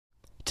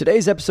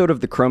Today's episode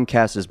of the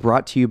Chromecast is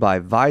brought to you by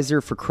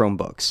Visor for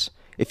Chromebooks.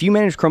 If you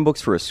manage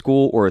Chromebooks for a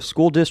school or a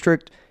school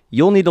district,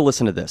 you'll need to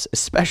listen to this,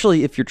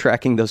 especially if you're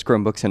tracking those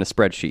Chromebooks in a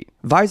spreadsheet.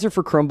 Visor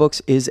for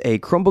Chromebooks is a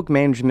Chromebook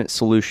management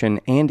solution,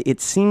 and it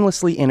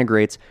seamlessly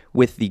integrates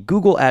with the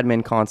Google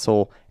Admin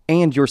Console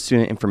and your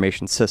student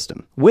information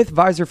system. With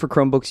Visor for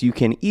Chromebooks, you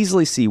can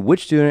easily see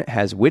which student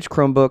has which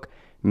Chromebook,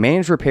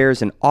 manage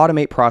repairs, and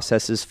automate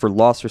processes for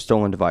lost or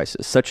stolen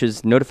devices, such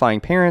as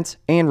notifying parents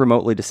and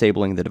remotely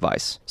disabling the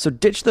device. So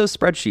ditch those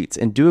spreadsheets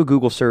and do a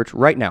Google search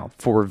right now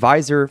for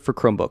Visor for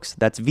Chromebooks.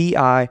 That's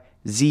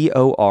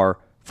V-I-Z-O-R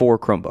for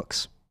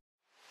Chromebooks.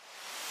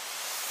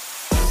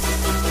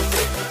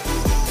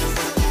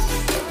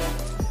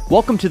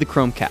 Welcome to the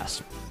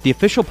Chromecast, the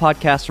official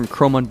podcast from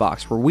Chrome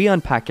Unboxed, where we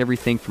unpack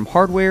everything from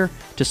hardware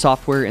to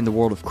software in the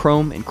world of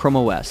Chrome and Chrome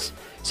OS,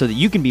 so that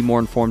you can be more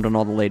informed on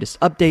all the latest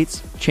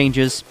updates,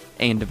 changes,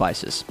 and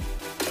devices.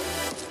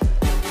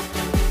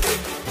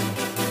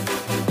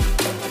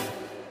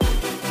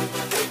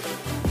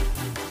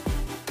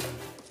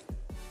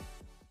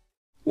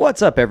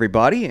 What's up,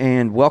 everybody,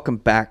 and welcome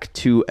back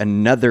to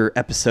another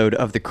episode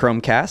of the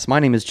Chromecast. My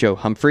name is Joe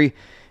Humphrey,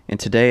 and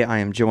today I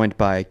am joined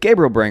by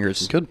Gabriel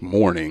Brangers. Good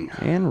morning.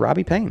 And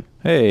Robbie Payne.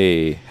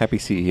 Hey, happy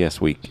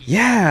CES week.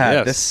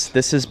 Yeah, Yes.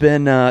 this has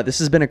been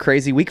a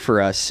crazy week for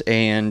us,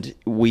 and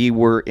we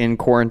were in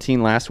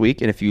quarantine last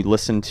week. And if you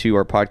listened to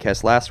our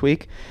podcast last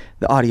week,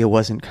 the audio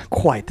wasn't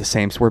quite the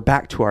same. So we're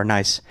back to our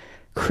nice,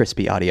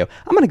 crispy audio.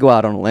 I'm going to go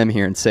out on a limb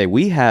here and say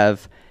we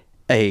have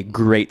a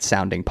great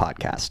sounding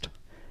podcast.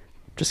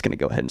 Just going to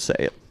go ahead and say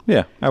it.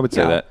 Yeah, I would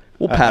say that.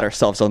 We'll pat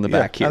ourselves on the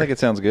back here. I think it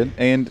sounds good,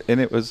 and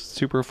it was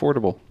super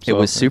affordable. It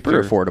was super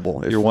if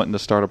affordable. If you're wanting to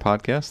start a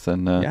podcast,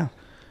 then yeah.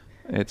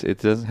 It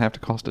doesn't have to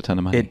cost a ton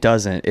of money. It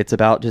doesn't. It's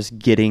about just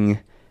getting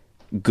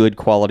good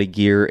quality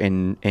gear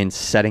and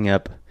setting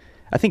up.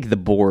 I think the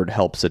board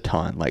helps a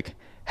ton. Like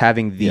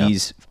having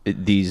these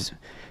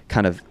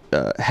kind of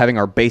having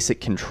our basic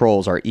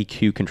controls, our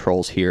EQ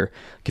controls here.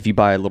 Like if you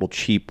buy a little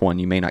cheap one,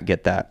 you may not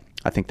get that.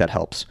 I think that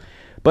helps.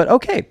 But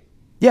okay,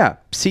 yeah,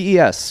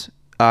 CES.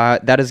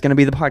 That is going to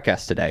be the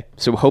podcast today.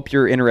 So hope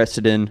you're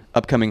interested in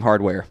upcoming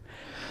hardware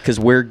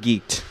because we're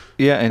geeked.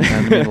 Yeah, and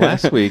I mean,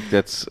 last week,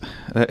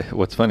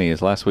 what's funny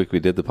is last week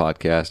we did the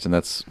podcast,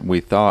 and we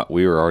thought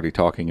we were already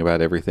talking about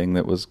everything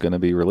that was going to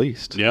be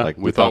released. Yeah, like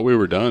we thought we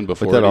were done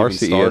before it our even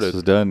CES started.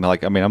 was done.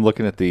 Like, I mean, I'm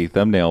looking at the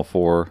thumbnail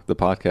for the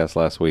podcast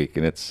last week,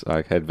 and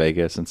I had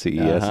Vegas and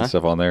CES and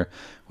stuff on there.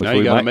 Now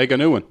you got to make a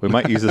new one. We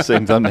might use the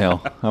same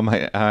thumbnail.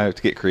 I have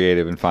to get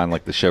creative and find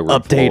like the showroom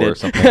Update floor it. or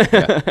something.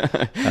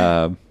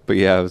 Yeah. But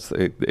yeah,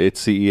 it's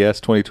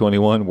CES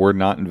 2021. We're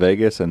not in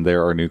Vegas, and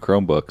there are new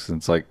Chromebooks. And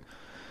it's like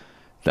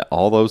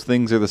all those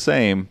things are the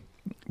same,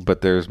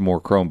 but there's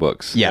more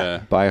Chromebooks.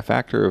 Yeah. By a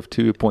factor of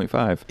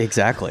 2.5.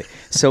 Exactly.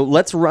 So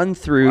let's run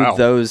through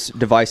those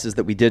devices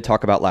that we did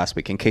talk about last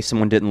week. In case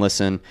someone didn't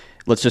listen,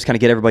 let's just kind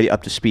of get everybody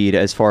up to speed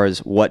as far as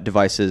what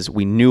devices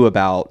we knew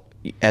about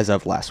as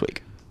of last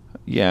week.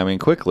 Yeah, I mean,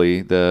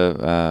 quickly,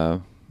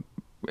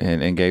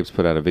 and Gabe's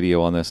put out a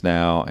video on this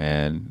now,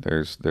 and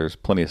there's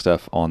plenty of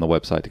stuff on the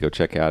website to go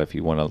check out if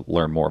you want to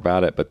learn more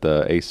about it. But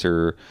the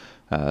Acer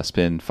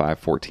Spin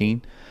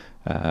 514,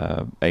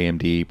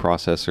 AMD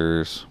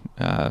processors,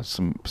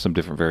 some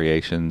different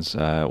variations.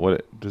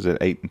 What is it?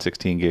 8 and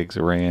 16 gigs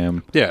of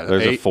RAM. Yeah,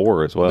 there's a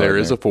 4 as well. There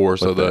is a 4,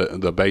 so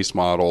the base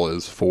model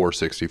is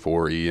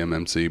 464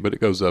 eMMC, but it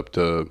goes up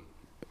to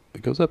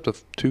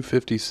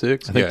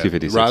 256. I think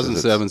 256. Ryzen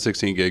 7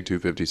 16 gig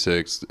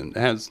 256 and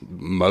has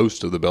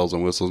most of the bells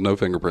and whistles. No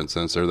fingerprint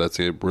sensor. That's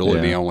really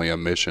the only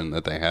omission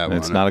that they have. And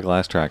it's not a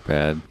glass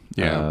trackpad.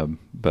 Yeah,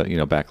 but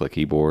backlit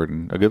keyboard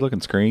and a good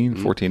looking screen,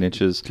 14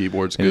 inches.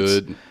 Keyboard's and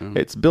good.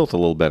 It's built a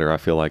little better, I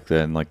feel like,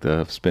 than like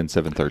the Spin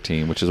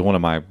 713, which is one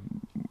of my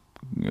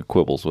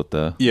quibbles with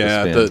the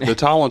Spin. The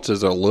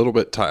tolerances are a little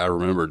bit I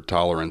remembered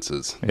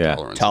tolerances. Yeah.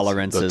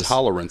 Tolerances. The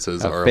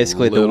tolerances are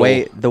basically a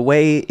little, the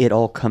way it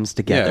all comes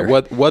together.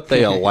 Yeah, what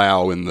they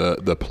allow in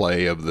the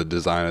play of the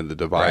design of the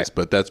device, Right.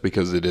 but that's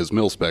because it is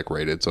mil-spec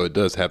rated, so it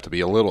does have to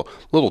be a little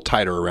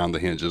tighter around the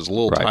hinges, a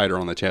little tighter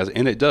on the chassis,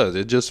 and it does.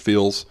 It just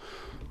feels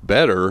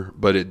better,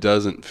 but it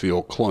doesn't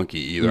feel clunky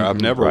either. Mm-hmm.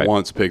 I've never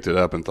once picked it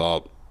up and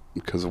thought,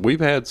 because we've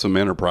had some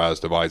enterprise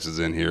devices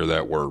in here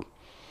that were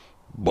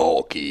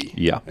bulky.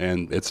 Yeah.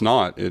 And it's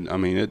not.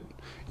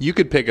 You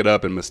could pick it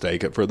up and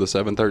mistake it for the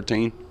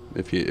 713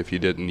 if you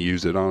didn't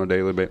use it on a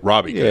daily basis.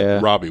 Robbie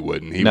could. Robbie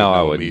wouldn't. He would know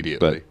I wouldn't,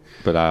 immediately.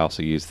 But I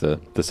also use the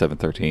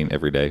 713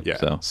 every day.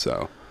 Yeah.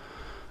 So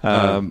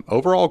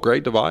overall,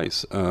 great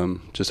device.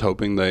 Just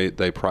hoping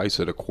they price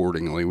it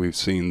accordingly. We've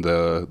seen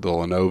the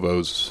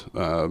Lenovo's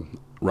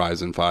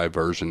Ryzen 5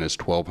 version is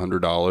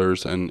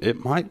 $1,200, and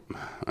it might.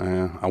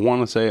 I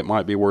want to say it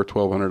might be worth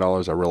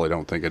 $1,200. I really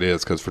don't think it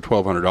is, because for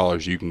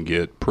 $1,200 you can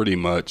get pretty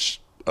much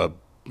a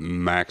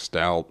maxed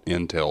out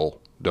Intel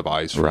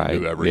device from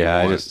whoever you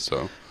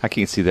want. I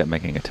can't see that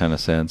making a ton of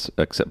sense,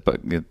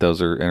 but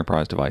those are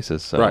enterprise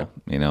devices, so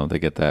they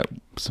get that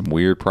some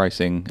weird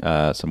pricing,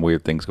 some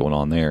weird things going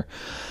on there.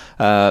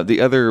 The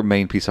other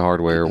main piece of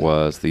hardware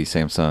was the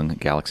Samsung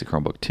Galaxy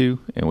Chromebook 2,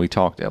 and we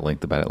talked at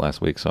length about it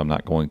last week, so I'm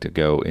not going to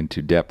go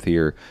into depth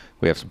here.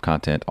 We have some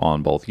content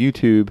on both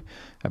YouTube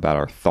about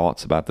our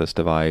thoughts about this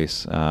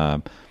device,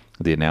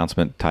 the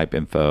announcement type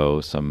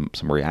info, some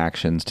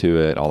reactions to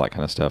it, all that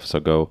kind of stuff.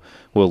 So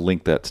we'll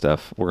link that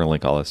stuff. We're going to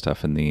link all that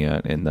stuff in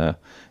the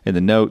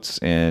notes,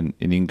 and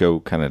you can go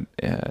kind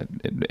of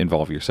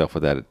involve yourself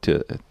with that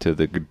to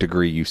the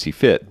degree you see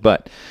fit.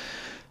 But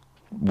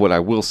what I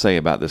will say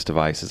about this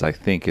device is I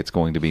think it's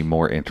going to be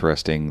more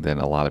interesting than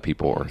a lot of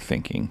people are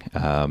thinking,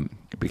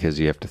 because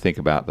you have to think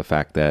about the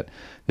fact that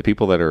the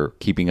people that are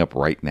keeping up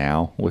right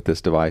now with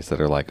this device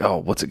that are like, oh,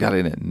 what's it got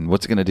in it, and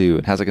what's it going to do,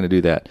 and how's it going to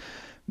do that?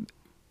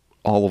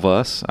 All of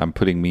us, I'm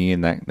putting me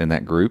in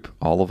that group,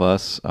 all of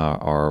us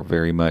are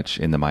very much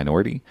in the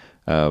minority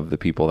of the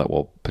people that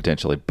will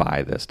potentially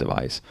buy this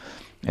device.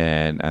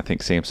 And I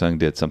think Samsung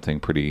did something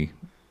pretty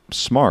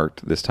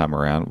smart this time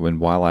around,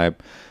 while I'm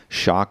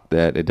shocked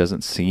that it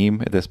doesn't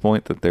seem at this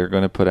point that they're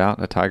going to put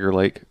out a Tiger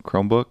Lake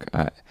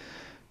Chromebook.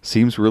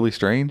 Seems really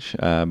strange,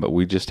 but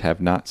we just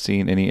have not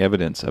seen any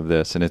evidence of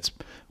this. And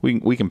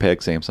we can peg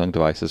Samsung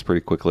devices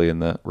pretty quickly in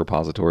the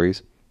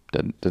repositories.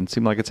 Doesn't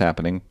seem like it's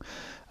happening.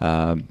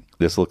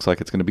 This looks like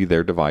it's going to be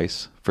their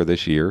device for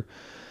this year,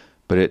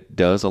 but it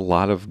does a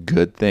lot of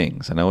good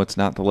things. I know it's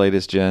not the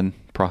latest gen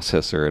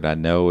processor, and I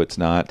know it's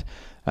not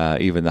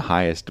even the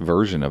highest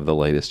version of the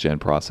latest gen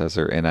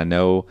processor, and I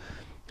know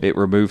it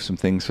removed some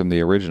things from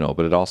the original,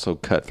 but it also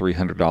cut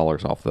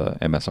 $300 off the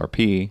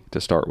MSRP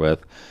to start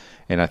with,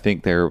 and I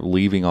think they're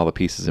leaving all the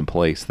pieces in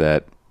place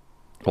that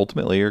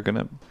ultimately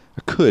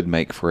could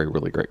make for a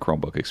really great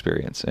Chromebook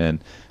experience.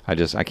 And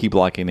I keep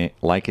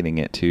likening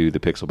it to the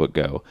Pixelbook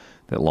Go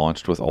that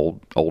launched with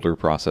older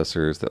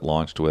processors, that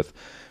launched with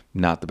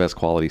not the best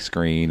quality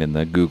screen in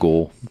the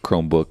Google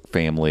Chromebook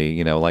family.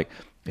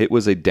 It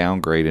was a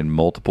downgrade in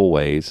multiple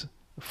ways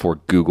for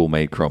Google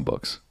made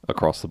Chromebooks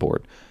across the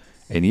board.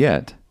 And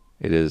yet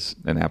it is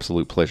an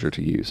absolute pleasure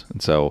to use.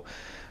 And so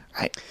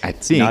I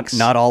think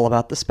not all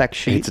about the spec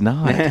sheet. It's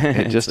not.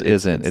 It just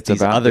isn't. It's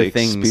about other the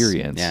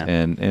experience,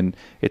 and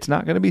it's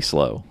not going to be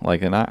slow.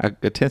 Like a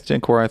 10th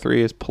gen Core i3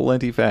 is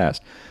plenty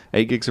fast.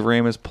 8 gigs of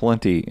RAM is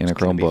plenty in a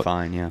Chromebook. Be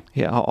fine, yeah.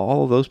 Yeah,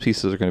 all of those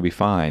pieces are going to be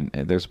fine.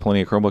 And there's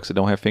plenty of Chromebooks that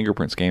don't have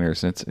fingerprint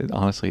scanners, and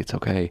honestly, it's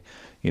okay.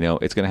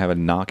 It's going to have a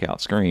knockout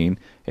screen.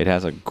 It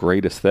has a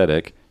great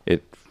aesthetic.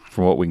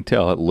 From what we can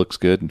tell, it looks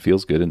good and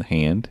feels good in the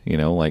hand.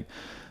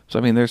 So I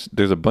mean,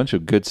 there's a bunch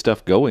of good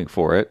stuff going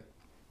for it.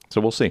 So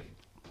we'll see.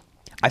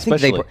 I think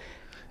Especially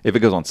if it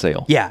goes on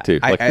sale. Yeah, too.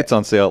 It's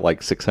on sale at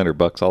like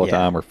 $600 all the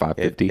time, or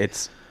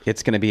 $550.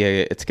 It's going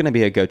to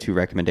be a go-to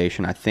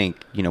recommendation. I think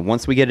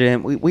once we get it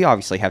in, we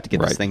obviously have to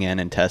get this thing in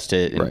and test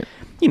it. And,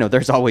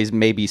 there's always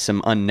maybe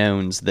some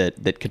unknowns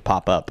that could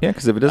pop up. Yeah,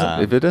 because if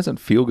it doesn't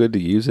feel good to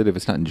use it, if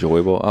it's not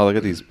enjoyable, look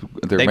at these.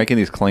 They're making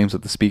these claims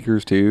with the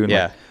speakers too.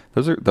 And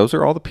those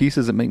are all the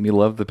pieces that make me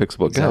love the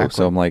Pixelbook Go.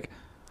 So I'm like,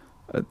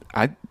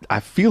 I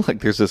feel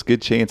like there's this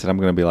good chance that I'm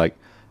going to be like,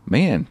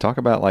 man, talk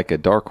about like a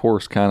dark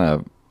horse kind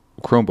of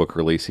Chromebook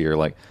release here.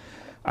 Like,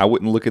 I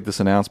wouldn't look at this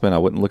announcement. I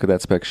wouldn't look at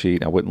that spec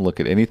sheet. I wouldn't look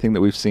at anything that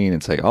we've seen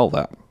and say, oh,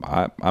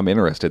 I'm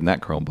interested in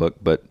that Chromebook.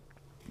 But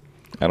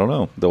I don't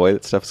know. The way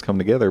that stuff's come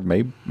together,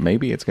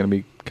 maybe it's going to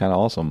be kind of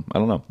awesome. I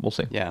don't know. We'll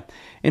see. Yeah.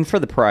 And for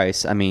the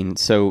price, I mean,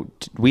 so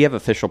we have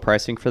official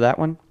pricing for that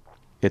one.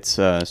 It's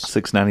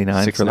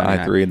 $699 for the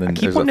i3, and then I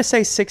keep wanting to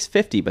say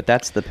 $650, but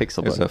that's the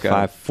Pixelbook. There's a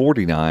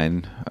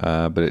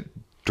 $549, but it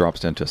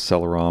drops down to a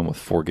Celeron with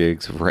 4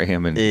 gigs of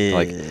RAM, and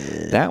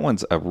that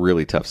one's a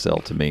really tough sell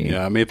to me.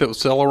 Yeah, I mean, if it was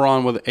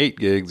Celeron with 8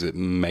 gigs, it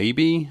may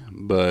be,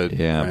 but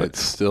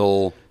it's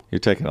still, you're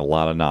taking a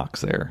lot of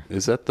knocks there.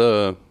 Is that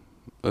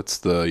that's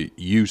the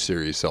U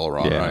series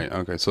Celeron, right?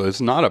 Okay, so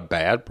it's not a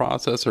bad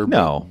processor.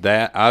 No, but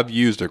that I've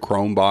used a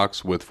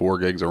Chromebox with 4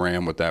 gigs of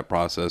RAM with that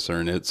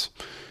processor, and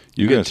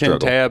you get 10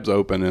 tabs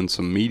open and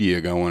some media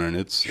going, and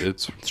it's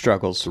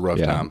struggles. It's a rough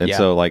time. And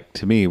so, like,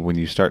 to me, when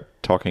you start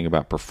talking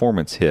about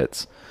performance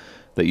hits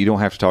that you don't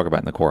have to talk about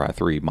in the Core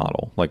i3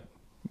 model, like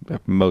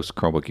most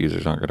Chromebook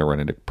users aren't going to run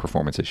into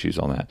performance issues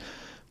on that.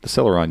 The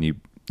Celeron,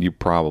 you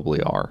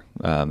probably are.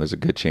 There's a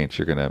good chance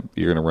you're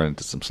gonna run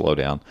into some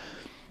slowdown,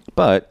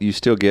 but you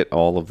still get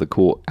all of the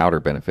cool outer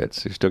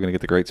benefits. You're still going to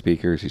get the great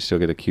speakers. You still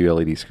get a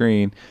QLED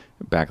screen,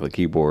 backlit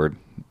keyboard,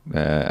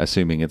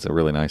 assuming it's a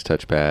really nice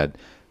touchpad.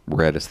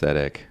 Red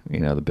aesthetic,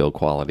 the build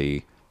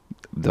quality,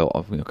 the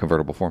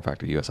convertible form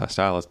factor, USI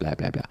stylus, blah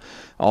blah blah.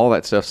 All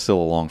that stuff's still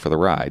along for the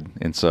ride,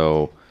 and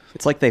so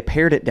it's like they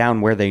pared it down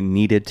where they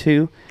needed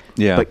to,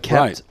 but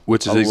kept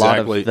which is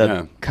exactly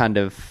the kind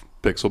of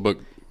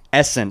Pixelbook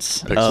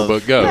essence.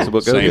 Pixelbook Go,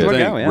 Pixelbook Go, same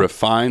thing.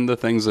 Refine the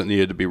things that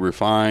needed to be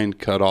refined,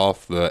 cut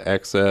off the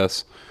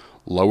excess,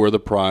 lower the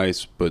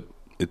price, but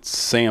it's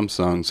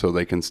Samsung, so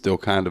they can still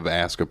kind of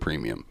ask a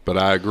premium. But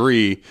I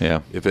agree,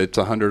 if it's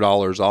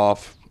 $100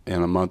 off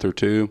in a month or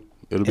two,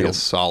 It'll be a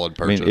solid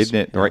I mean, purchase. isn't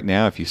it right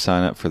now? If you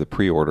sign up for the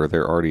pre-order,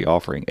 they're already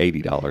offering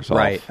 $80 off.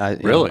 Right.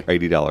 Really?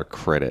 $80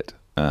 credit.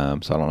 So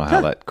I don't know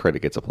how that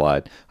credit gets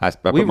applied. I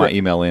put my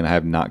email in. I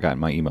have not gotten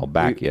my email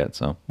back yet.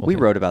 So we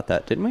wrote about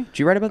that, didn't we? Did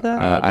you write about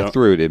that? I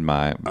threw it in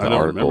my I don't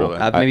article. remember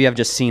that. Maybe I've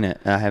just seen it.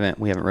 We haven't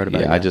wrote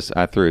about it. Yeah,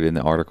 I threw it in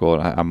the article.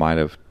 And I might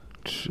have.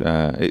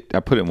 I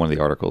put it in one of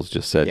the articles.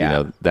 Just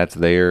said, that's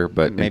there,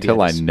 but Maybe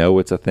until I know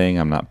it's a thing,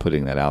 I'm not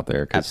putting that out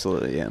there.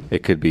 Absolutely, yeah.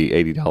 It could be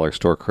 $80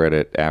 store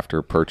credit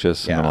after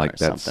purchase. Yeah, and I'm like,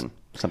 that's that's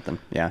something.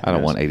 Yeah, I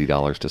don't want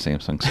 $80 to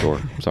Samsung store.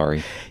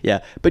 Sorry.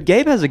 Yeah, but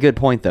Gabe has a good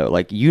point though.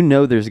 Like,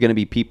 there's going to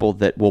be people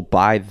that will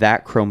buy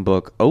that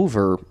Chromebook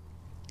over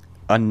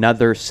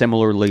another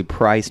similarly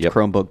priced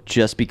Chromebook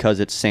just because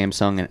it's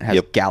Samsung and it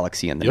has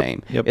Galaxy in the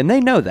name. And they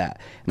know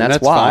that. And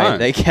that's why fine.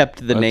 they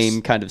kept the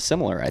name kind of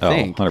similar, I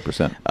think.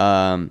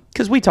 100%.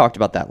 Because we talked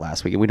about that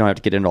last week, and we don't have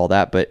to get into all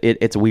that, but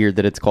it's weird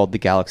that it's called the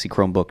Galaxy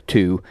Chromebook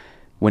 2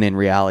 when in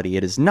reality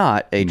it is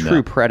not a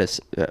true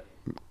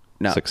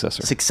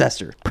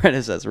successor.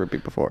 Predecessor would be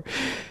before.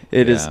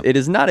 It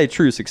is not a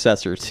true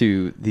successor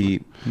to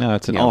the. No,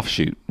 it's an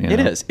offshoot. It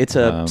is. It's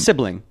a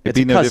sibling. It's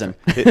a cousin.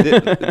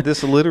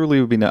 This literally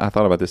would be. I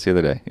thought about this the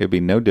other day. It would be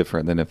no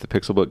different than if the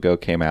Pixelbook Go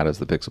came out as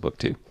the Pixelbook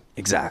 2.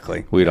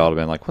 Exactly. We'd all have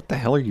been like, "What the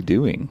hell are you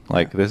doing?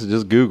 Like, this is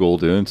just Google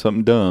doing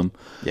something dumb."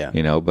 Yeah.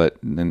 But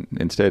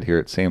instead, here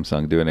it's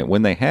Samsung doing it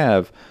when they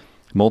have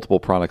multiple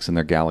products in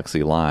their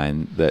Galaxy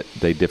line that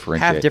they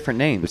differentiate. Have different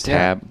names.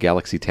 The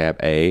Galaxy Tab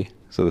A.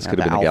 So this could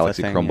have been a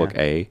Galaxy Chromebook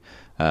A.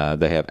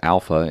 They have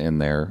Alpha in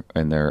their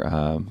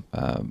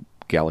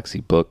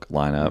Galaxy Book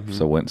lineup.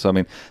 Mm-hmm. So I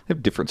mean, they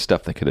have different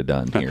stuff they could have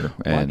done here.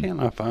 Why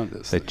can't I find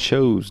this? They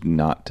chose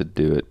not to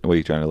do it. What are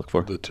you trying to look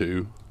for? The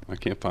 2. I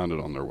can't find it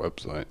on their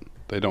website.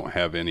 They don't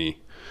have any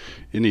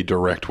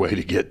direct way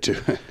to get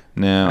to it.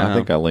 No, I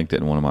think I linked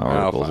it in one of my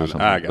articles or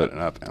something.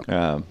 I found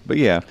it. But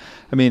yeah,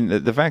 I mean,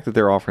 the fact that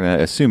they're offering that,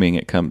 assuming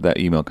that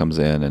email comes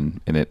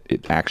in and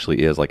it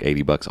actually is like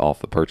 $80 off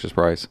the purchase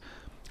price.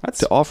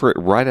 To offer it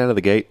right out of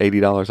the gate,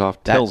 $80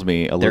 off, tells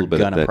me a little bit.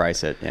 They're gonna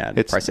price it. Yeah,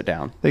 price it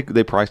down.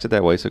 They priced it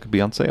that way so it could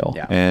be on sale.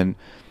 Yeah, and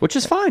which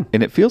is fine.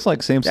 And it feels like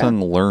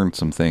Samsung learned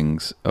some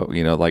things.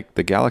 Like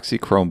the Galaxy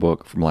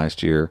Chromebook from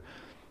last year.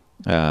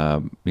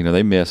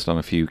 They missed on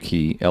a few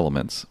key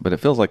elements, but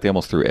it feels like they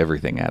almost threw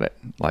everything at it.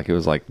 Like it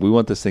was like, we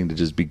want this thing to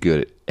just be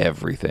good at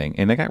everything,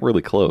 and they got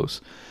really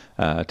close.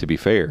 To be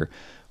fair,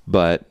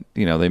 but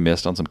they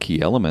missed on some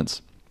key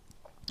elements.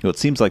 It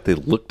seems like they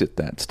looked at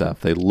that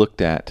stuff. They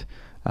looked at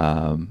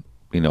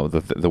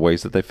the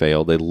ways that they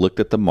failed. They looked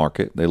at the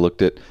market. They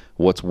looked at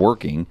what's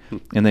working,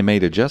 and they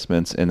made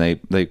adjustments. And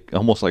they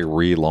almost like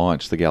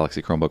relaunched the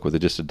Galaxy Chromebook with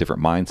just a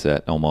different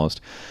mindset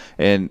almost.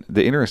 And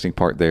the interesting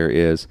part there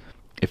is,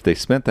 if they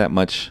spent that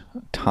much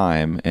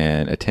time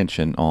and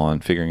attention on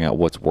figuring out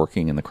what's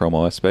working in the Chrome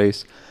OS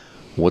space,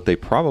 what they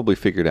probably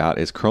figured out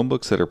is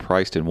Chromebooks that are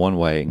priced in one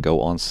way and go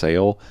on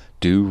sale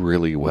do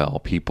really well.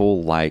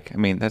 People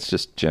that's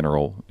just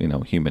general,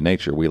 human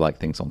nature. We like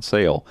things on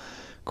sale.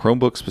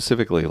 Chromebooks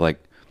specifically,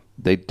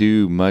 they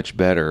do much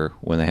better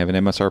when they have an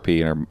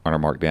MSRP and are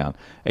marked down.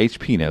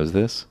 HP knows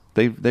this.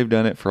 They've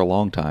done it for a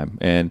long time.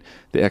 And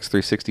the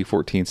X360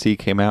 14C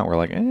came out. We're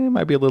like, it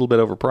might be a little bit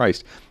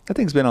overpriced. That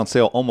thing's been on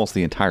sale almost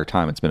the entire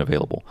time it's been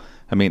available.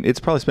 I mean,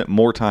 it's probably spent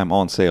more time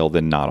on sale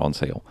than not on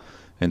sale.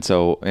 And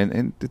so,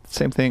 and the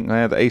same thing,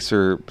 the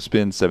Acer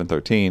Spin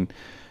 713,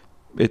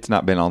 it's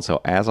not been on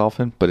sale as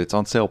often, but it's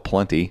on sale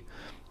plenty.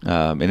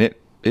 And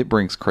it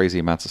brings crazy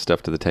amounts of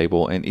stuff to the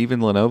table. And even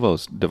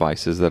Lenovo's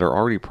devices that are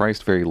already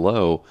priced very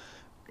low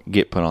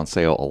get put on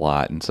sale a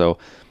lot. And so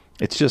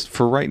it's just,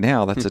 for right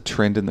now, that's a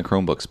trend in the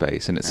Chromebook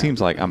space. And it seems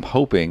like, I'm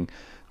hoping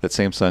that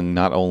Samsung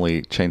not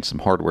only changed some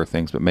hardware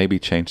things, but maybe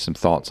changed some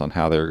thoughts on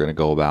how they're going to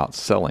go about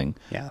selling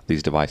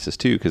these devices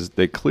too, because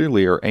they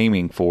clearly are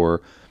aiming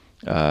for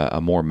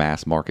a more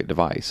mass market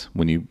device.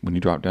 When you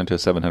drop down to a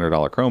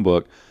 $700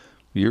 Chromebook,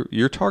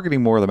 you're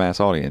targeting more of the mass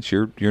audience.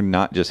 You're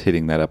not just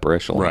hitting that upper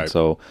echelon. Right.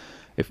 So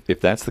if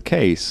that's the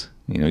case,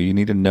 you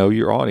need to know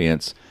your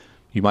audience.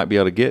 You might be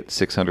able to get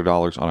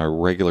 $600 on a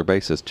regular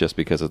basis just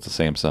because it's a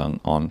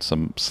Samsung on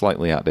some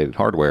slightly outdated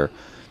hardware.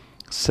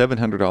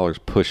 $700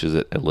 pushes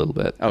it a little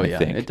bit. I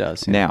think it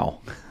does. Yeah.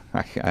 Now,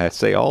 I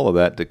say all of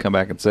that to come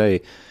back and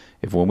say,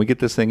 if when we get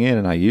this thing in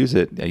and I use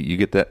it, you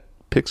get that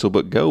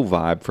Pixelbook Go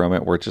vibe from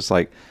it, where it's just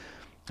like,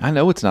 I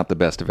know it's not the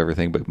best of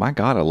everything, but my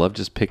God, I love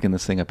just picking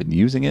this thing up and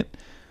using it.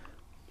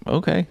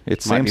 Okay,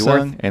 it's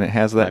Samsung, and it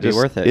has that just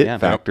worth it,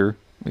 factor.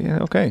 Yeah,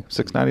 okay,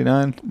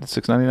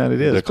 $6.99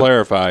 it is. To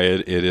clarify,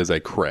 it is a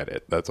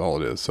credit. That's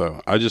all it is.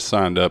 So I just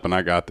signed up and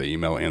I got the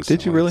email instantly.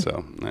 Did you really?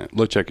 So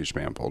check your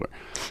spam folder.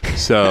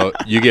 So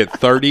you get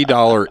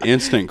 $30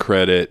 instant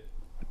credit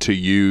to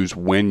use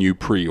when you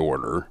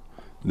pre-order.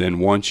 Then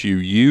once you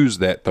use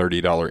that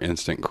 $30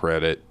 instant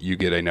credit, you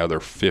get another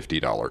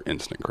 $50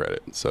 instant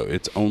credit. So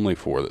it's only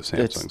for the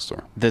Samsung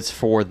store. That's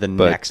for the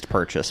next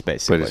purchase,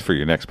 basically. But it's for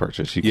your next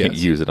purchase. You can't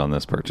use it on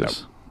this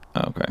purchase. Nope.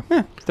 Oh,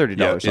 okay.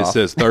 $30 off. It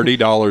says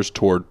 $30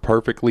 toward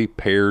perfectly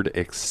paired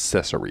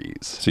accessories.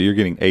 So you're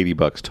getting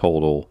 $80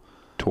 total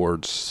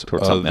towards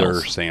something other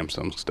else.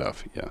 Samsung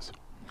stuff. Yes.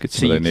 Get So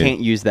some you of their new-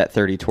 can't use that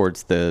 30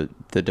 towards the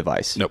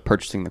device. Nope.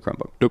 Purchasing the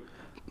Chromebook. Nope.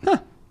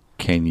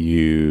 Can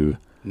you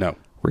No.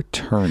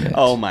 return it?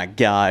 Oh my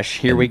gosh!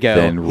 Here And we go.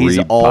 then He's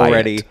rebuy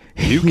already. it.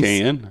 You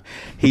can.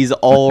 He's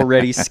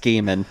already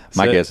scheming.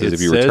 My So guess is it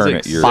if you says return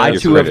it, your, Buy your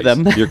 2 of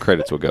credits, them. your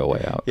credits will go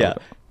way out. Yeah.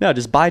 No,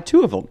 just buy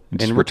 2 of them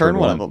Just and return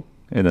one of them.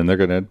 and then they're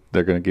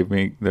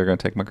gonna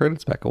take my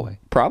credits back away.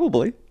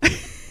 Probably.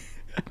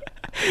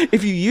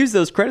 If you use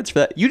those credits for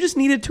that, you just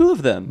needed 2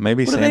 of them.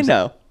 Maybe what do they Samsung-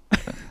 know?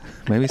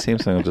 Maybe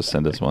Samsung will just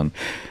send us one.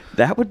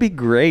 That would be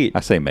great. I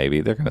say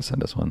maybe they're gonna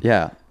send us one.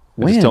 Yeah.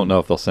 I just don't know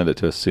if they'll send it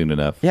to us soon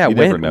enough. Yeah, you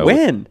when- never know.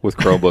 when? With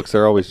Chromebooks,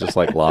 they're always just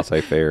like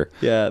laissez-faire.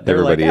 Yeah, they're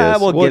everybody like,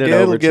 is. we'll get it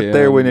over it'll get to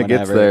there them when it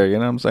gets whenever. there. You know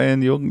what I'm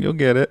saying? You'll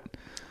get it.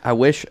 I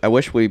wish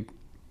we,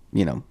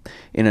 in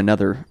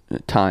another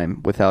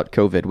time without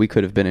COVID, we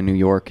could have been in New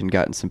York and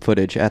gotten some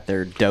footage at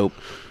their dope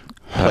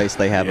place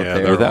they have Yeah, up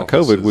there. they're Without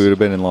offices. COVID, we would have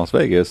been in Las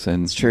Vegas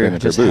and It's true. been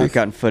at their Just had booth.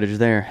 gotten footage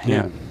there.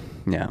 Yeah.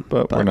 Yeah.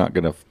 But we're not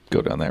gonna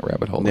go down that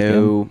rabbit hole. again.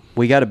 No,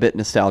 we got a bit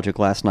nostalgic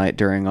last night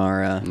during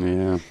our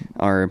Yeah.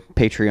 our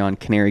Patreon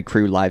Canary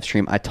Crew live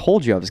stream. I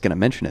told you I was going to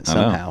mention it I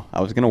know. somehow.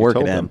 I was going to work it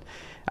told in. them.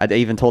 I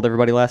even told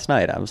everybody last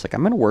night. I was like,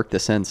 I'm going to work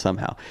this in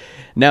somehow.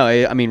 No,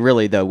 I mean,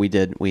 really though, we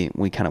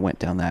kind of went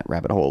down that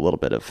rabbit hole a little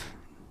bit of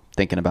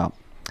thinking about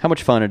how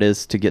much fun it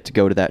is to get to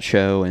go to that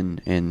show and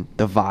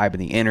the vibe and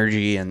the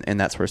energy and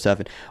that sort of stuff.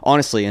 And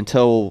honestly,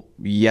 until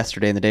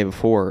yesterday and the day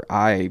before,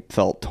 I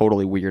felt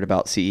totally weird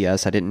about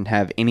CES. I didn't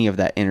have any of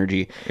that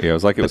energy. Yeah, it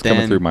was like it But was coming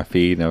then- through my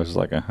feed, and I was just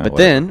like, But whatever.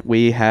 then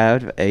we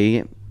had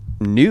a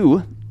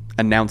new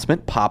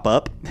announcement pop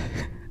up.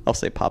 I'll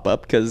say pop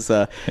up because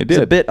it's a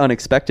did. bit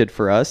unexpected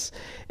for us.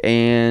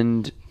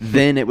 And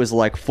then it was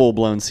like full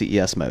blown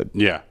CES mode.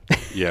 Yeah.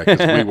 Yeah.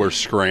 Because we were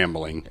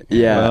scrambling.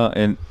 Yeah. Well,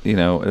 and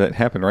that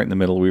happened right in the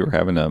middle. We were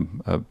having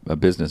a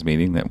business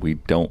meeting that we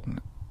don't.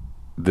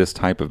 This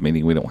type of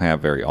meeting we don't have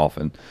very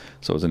often,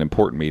 so it was an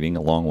important meeting,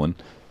 a long one,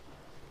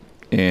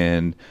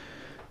 and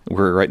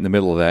we're right in the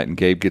middle of that. And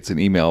Gabe gets an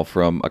email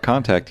from a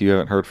contact you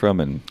haven't heard from,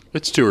 and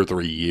It's 2 or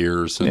 3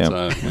 years since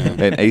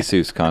an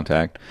Asus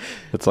contact.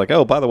 It's like,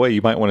 oh, by the way,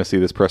 you might want to see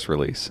this press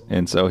release.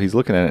 And so he's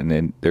looking at it, and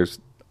then there's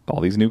all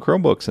these new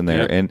Chromebooks in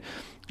there. Yeah. And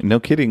no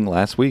kidding,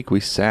 last week we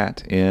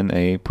sat in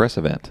a press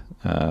event,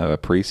 a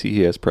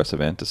pre-CES press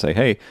event, to say,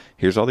 hey,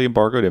 here's all the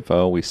embargoed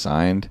info. We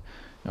signed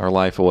our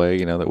life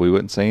away, that we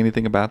wouldn't say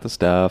anything about the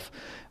stuff.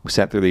 We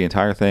sat through the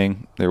entire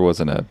thing. There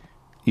wasn't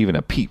even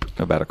a peep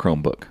about a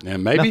Chromebook.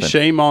 And maybe Nothing.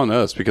 shame on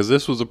us because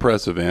this was a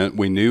press event.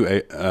 We knew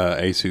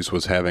Asus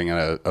was having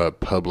a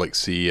public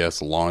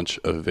CES launch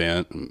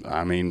event.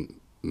 I mean,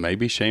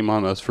 maybe shame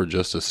on us for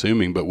just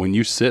assuming. But when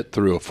you sit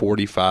through a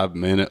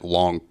 45-minute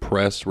long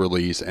press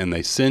release and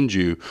they send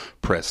you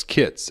press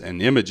kits and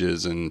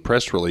images and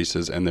press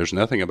releases and there's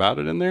nothing about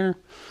it in there.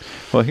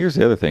 Well, here's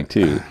the other thing,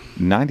 too.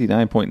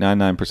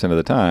 99.99% of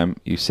the time,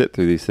 you sit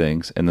through these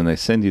things, and then they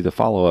send you the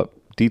follow-up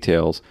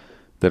details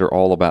that are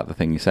all about the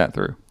thing you sat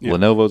through. Yeah.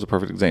 Lenovo's a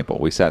perfect example.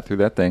 We sat through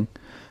that thing.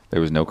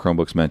 There was no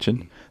Chromebooks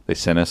mentioned. They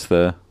sent us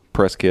the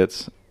press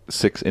kits,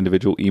 6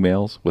 individual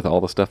emails with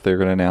all the stuff they're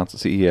going to announce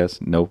at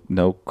CES. No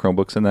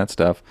Chromebooks and that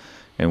stuff.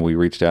 And we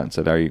reached out and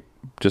said, are you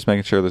just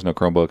making sure there's no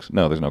Chromebooks?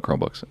 No, there's no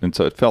Chromebooks. And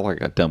so it felt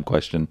like a dumb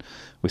question.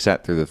 We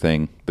sat through the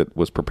thing that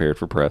was prepared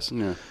for press.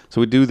 Yeah.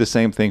 So we do the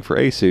same thing for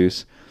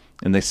Asus,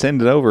 and they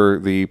send it over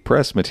the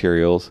press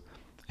materials.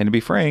 And to be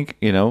frank,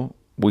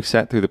 we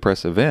sat through the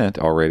press event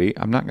already.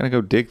 I'm not going to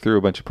go dig through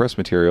a bunch of press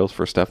materials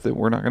for stuff that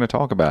we're not going to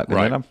talk about and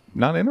Right. that I'm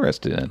not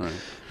interested in. Right.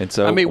 And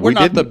so I mean, we're we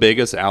not the didn't-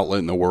 biggest outlet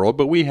in the world,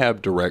 but we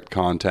have direct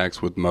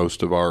contacts with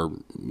most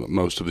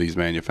of these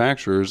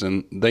manufacturers,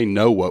 and they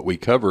know what we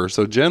cover.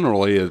 So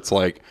generally, it's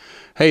like,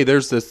 hey,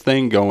 there's this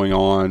thing going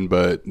on,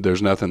 but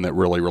there's nothing that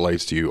really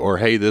relates to you. Or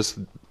hey, this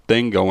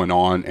thing going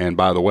on, and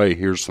by the way,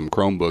 here's some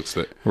Chromebooks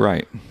that,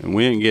 Right. and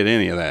we didn't get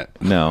any of that.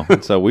 No.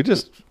 So I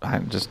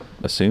just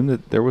assumed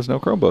that there was no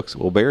Chromebooks.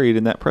 Well, buried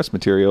in that press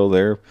material,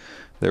 there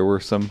were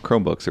some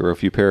Chromebooks. There were a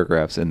few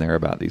paragraphs in there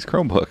about these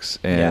Chromebooks,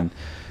 and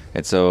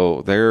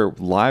so their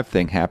live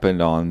thing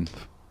happened on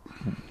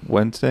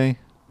Wednesday.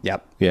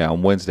 Yep. Yeah,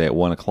 on Wednesday at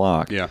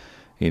 1:00. Yeah.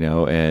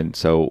 And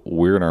so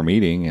we're in our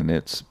meeting, and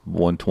it's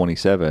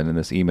 1:27, and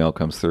this email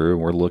comes through,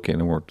 and we're looking,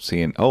 and we're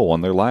seeing,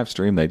 on their live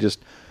stream, they just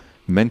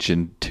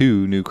mentioned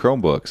 2 new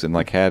Chromebooks and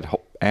had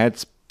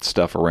ads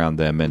stuff around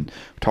them and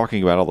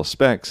talking about all the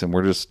specs, and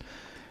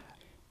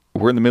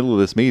we're in the middle of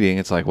this meeting.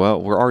 It's like,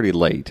 well, we're already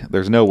late.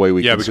 There's no way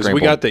we Yeah, can because scramble.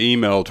 we got the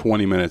email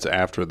 20 minutes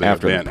after the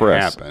event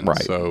press, happened.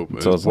 right. So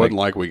it So it's wasn't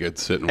like- like we could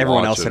sit and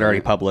Everyone watch else it. had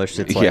already published.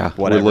 It's like, yeah,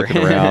 whatever. we're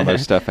looking around,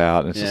 there's stuff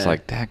out, and it's just Yeah.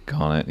 like,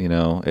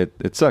 daggone it,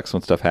 it sucks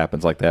when stuff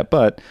happens like that,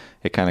 but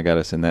it kind of got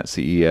us in that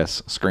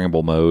CES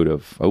scramble mode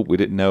of, we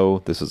didn't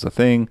know this is a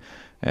thing,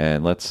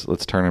 and let's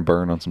turn and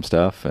burn on some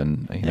stuff,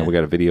 and we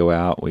got a video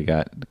out, we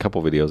got a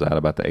couple videos out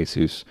about the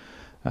Asus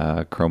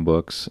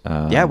Chromebooks.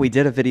 Yeah, we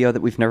did a video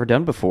that we've never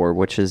done before,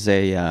 which is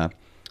a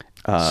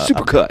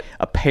Supercut.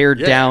 a pared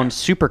down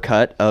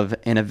supercut of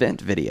an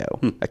event video,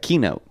 a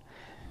keynote,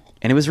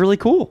 and it was really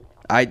cool.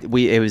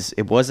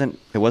 It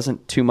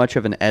wasn't too much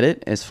of an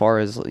edit as far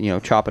as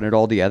chopping it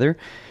all together,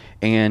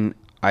 and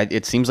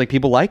it seems like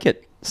people like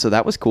it. So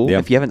that was cool. Yeah.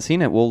 If you haven't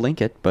seen it, we'll link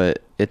it.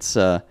 But it's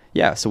so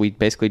we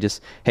basically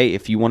just, hey,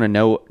 if you want to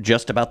know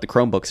just about the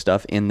Chromebook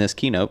stuff in this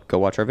keynote, go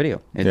watch our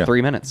video in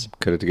 3 minutes.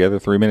 Cut it together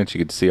 3 minutes. You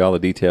get to see all the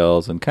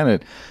details and kind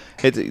of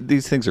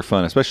these things are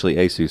fun, especially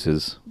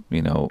Asus's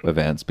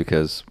events,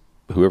 because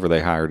whoever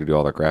they hire to do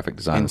all their graphic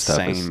design and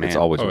stuff, it's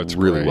always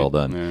really great. well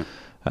done.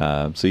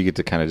 Yeah. So you get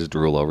to kind of just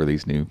drool over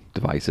these new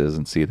devices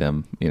and see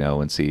them,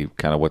 and see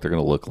kind of what they're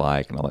going to look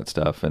like and all that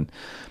stuff. And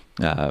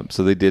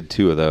so they did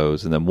 2 of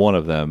those, and then one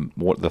of them,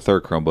 the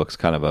third Chromebook's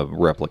kind of a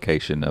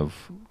replication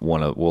of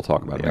one of. We'll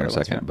talk about it in a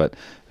second, but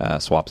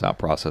swaps out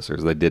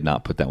processors. They did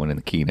not put that one in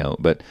the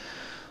keynote, but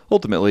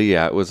ultimately,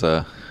 it was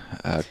a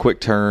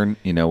quick turn.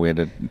 We had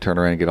to turn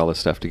around and get all this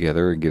stuff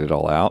together and get it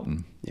all out,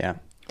 and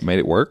made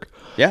it work.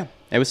 Yeah,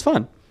 it was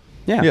fun.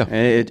 Yeah.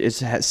 It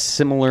has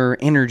similar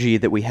energy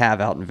that we have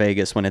out in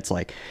Vegas when it's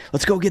like,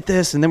 let's go get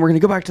this, and then we're going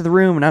to go back to the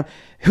room, and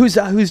who's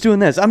doing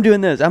this? I'm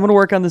doing this. I'm going to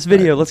work on this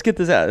video. Right. Let's get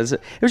this out.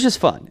 It was just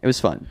fun. It was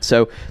fun.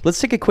 So let's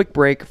take a quick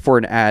break for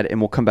an ad, and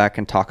we'll come back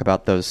and talk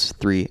about those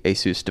 3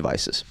 Asus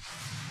devices.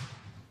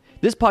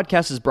 This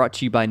podcast is brought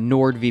to you by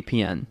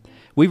NordVPN.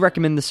 We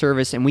recommend the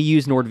service, and we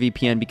use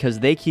NordVPN because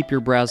they keep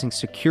your browsing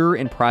secure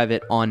and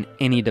private on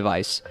any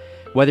device.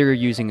 Whether you're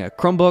using a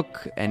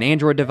Chromebook, an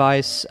Android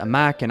device, a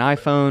Mac, an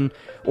iPhone,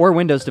 or a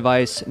Windows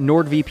device,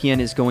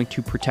 NordVPN is going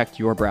to protect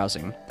your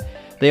browsing.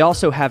 They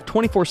also have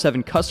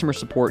 24/7 customer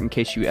support in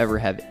case you ever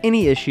have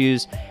any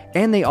issues,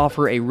 and they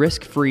offer a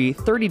risk-free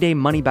 30-day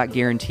money-back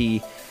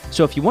guarantee.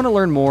 So if you want to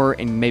learn more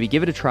and maybe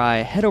give it a try,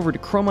 head over to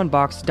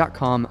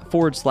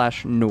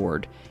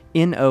chromeunboxed.com/Nord,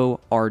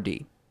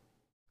 Nord.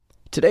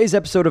 Today's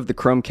episode of the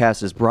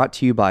Chromecast is brought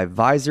to you by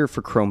Visor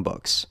for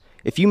Chromebooks.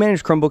 If you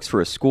manage Chromebooks for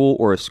a school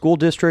or a school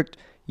district,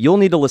 you'll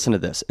need to listen to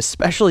this,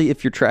 especially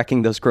if you're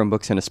tracking those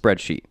Chromebooks in a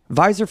spreadsheet.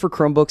 Visor for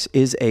Chromebooks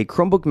is a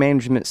Chromebook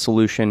management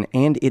solution,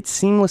 and it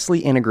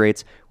seamlessly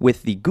integrates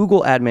with the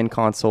Google Admin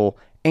Console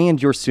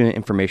and your student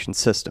information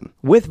system.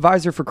 With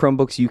Visor for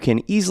Chromebooks, you can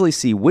easily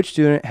see which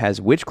student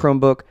has which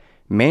Chromebook,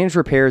 manage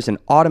repairs,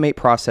 and automate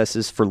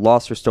processes for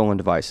lost or stolen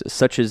devices,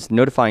 such as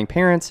notifying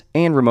parents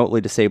and remotely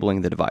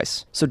disabling the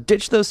device. So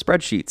ditch those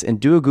spreadsheets and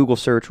do a Google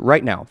search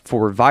right now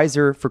for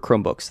Visor for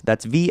Chromebooks.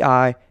 That's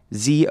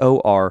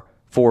VIZOR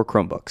for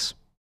Chromebooks.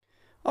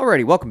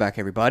 Alrighty, welcome back,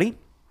 everybody.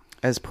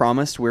 As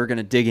promised, we're going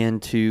to dig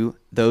into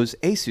those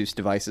Asus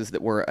devices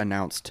that were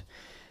announced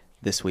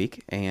this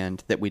week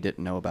and that we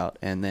didn't know about,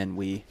 and then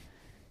we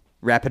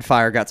rapid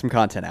fire got some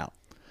content out.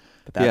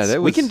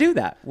 But we can do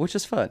that, which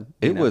is fun.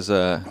 It was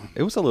a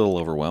little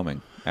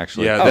overwhelming,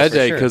 actually. Yeah, that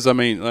day, because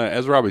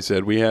as Robbie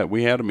said, we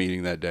had a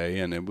meeting that day,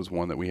 and it was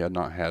one that we had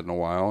not had in a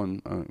while,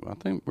 and I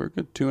think we're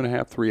good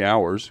 2.5, 3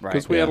 hours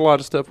because we had a lot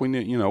of stuff we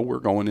knew. We're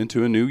going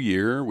into a new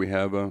year. We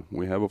have a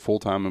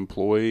full-time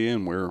employee,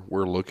 and we're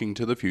looking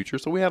to the future.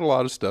 So we had a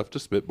lot of stuff to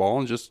spitball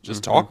and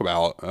just talk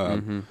about.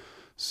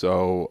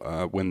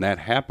 So when that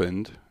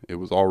happened, it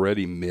was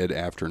already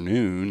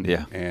mid-afternoon.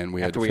 Yeah, and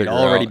we had we'd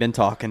already been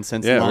talking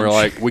since lunch. We're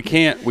like, we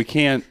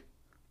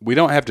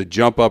don't have to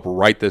jump up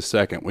right this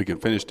second. We can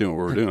finish doing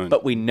what we're doing.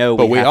 But we know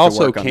we have also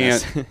to work on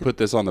can't this. put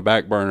this on the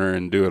back burner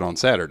and do it on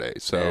Saturday.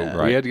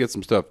 So we had to get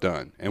some stuff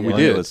done, and we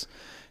did.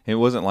 It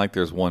wasn't like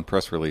there's one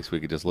press release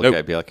we could just look at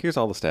and be like, here's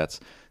all the stats.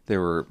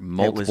 There were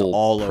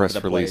multiple press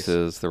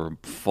releases. There were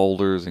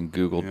folders in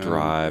Google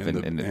Drive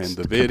and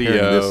the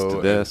video. This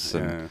to this.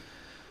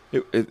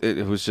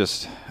 It was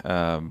just,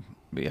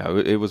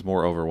 it was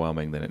more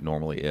overwhelming than it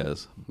normally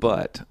is.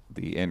 But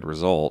the end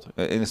result,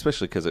 and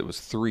especially because it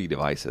was 3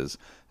 devices,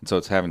 and so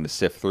it's having to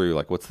sift through,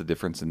 like, what's the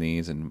difference in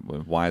these, and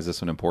why is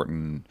this one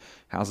important?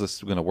 How's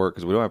this going to work?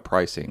 Because we don't have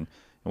pricing,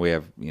 and we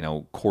have,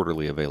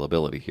 quarterly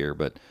availability here.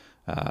 But,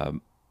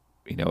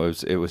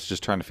 it was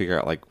just trying to figure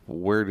out, like,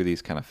 where do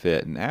these kind of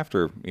fit? And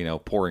after,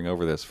 poring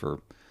over this for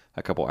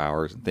a couple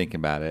hours and thinking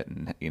about it,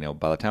 and,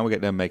 by the time we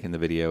got done making the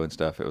video and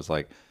stuff, it was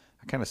like,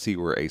 I kind of see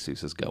where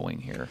Asus is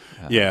going here.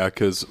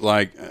 Because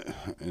Robbie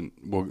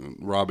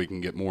can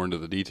get more into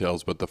the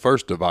details, but the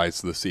first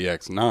device, the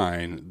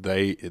CX9,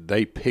 they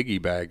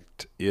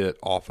piggybacked it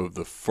off of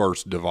the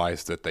first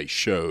device that they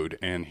showed,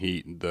 and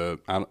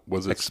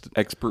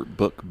Expert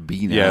Book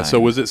B9. Yeah, so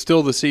was it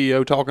still the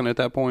CEO talking at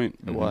that point?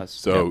 It was.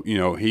 So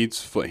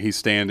he's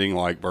standing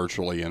like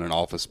virtually in an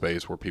office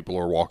space where people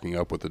are walking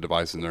up with the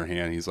device in their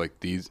hand. He's like,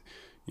 he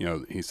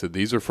said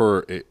these are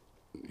for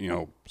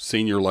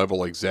senior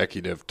level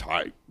executive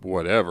type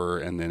whatever,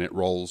 and then it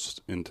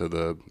rolls into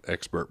the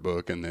expert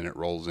book, and then it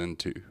rolls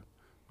into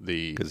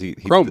the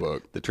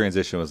Chromebook. The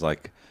transition was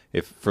like,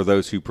 if for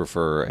those who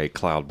prefer a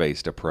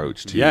cloud-based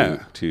approach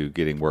to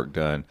getting work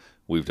done,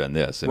 we've done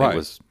this, and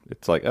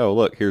it's like, oh,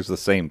 look, here's the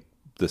same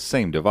the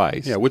same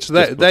device. Yeah, which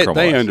just with they Chrome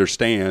OS.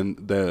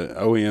 understand. The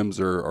OEMs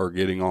are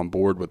getting on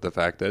board with the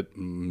fact that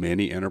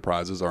many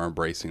enterprises are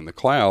embracing the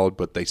cloud,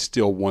 but they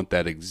still want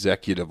that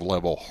executive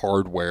level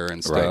hardware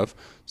and stuff.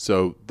 Right.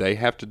 So they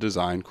have to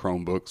design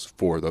Chromebooks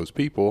for those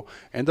people,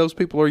 and those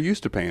people are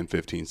used to paying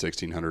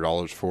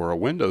 $1,500-$1,600 for a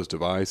Windows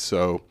device.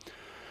 So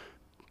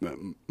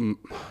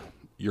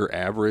your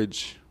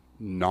average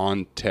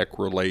non-tech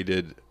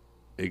related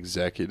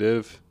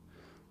executive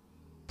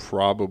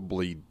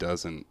probably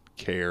doesn't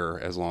care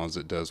as long as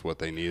it does what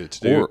they need it to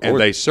do. And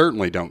they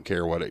certainly don't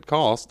care what it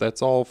costs.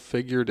 That's all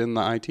figured in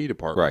the IT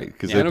department. Right,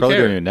 because they probably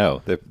don't even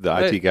know. The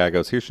IT guy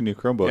goes, here's your new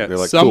Chromebook. Yeah, they're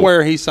like,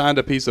 somewhere cool. he signed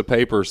a piece of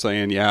paper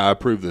saying, yeah, I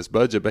approve this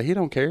budget, but he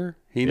don't care.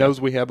 He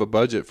knows we have a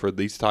budget for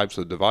these types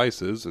of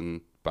devices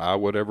and buy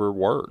whatever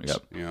works.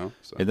 Yep. You know,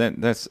 so. And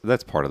then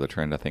that's part of the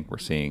trend I think we're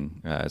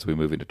seeing as we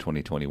move into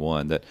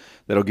 2021.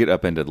 That'll get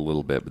upended a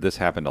little bit, but this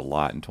happened a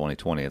lot in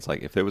 2020. It's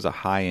like if there was a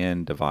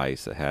high-end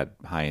device that had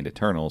high-end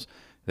internals,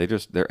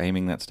 they're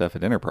aiming that stuff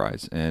at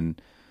enterprise.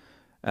 And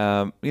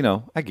I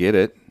get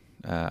it.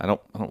 I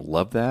don't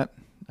love that.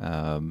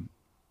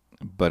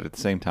 But at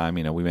the same time,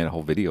 we made a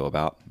whole video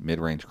about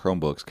mid-range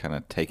Chromebooks kind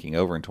of taking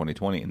over in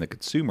 2020 in the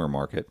consumer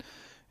market,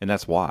 and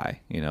that's why.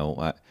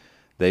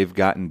 They've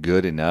gotten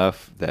good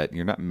enough that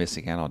you're not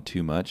missing out on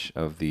too much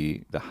of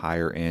the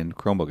higher end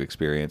Chromebook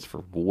experience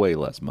for way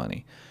less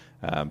money.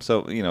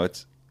 So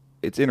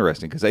it's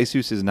interesting because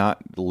Asus is not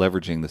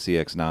leveraging the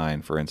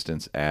CX9, for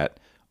instance, at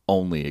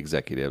only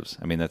executives.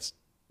 I mean, that's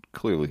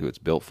clearly who it's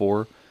built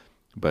for,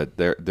 but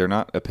they're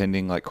not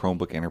appending like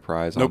Chromebook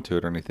Enterprise onto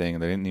it or anything.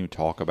 And they didn't even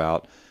talk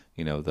about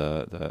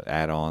the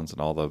add-ons and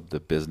all the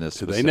business.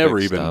 So they never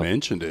even stuff.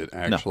 mentioned it,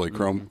 actually.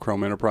 No.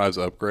 Chrome Enterprise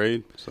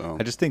upgrade. So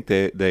I just think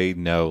they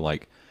know,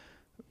 like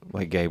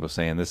Gabe was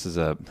saying, this is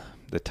the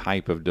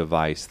type of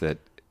device that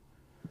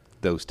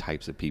those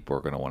types of people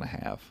are going to want to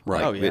have.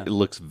 Right. Like, it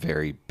looks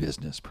very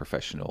business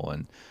professional,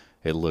 and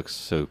it looks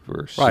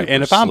super right.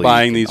 And if I'm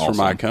buying these awesome for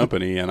my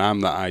company and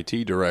I'm the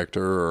IT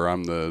director or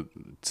I'm the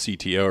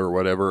CTO or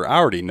whatever, I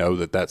already know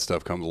that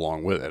stuff comes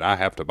along with it. I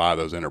have to buy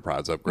those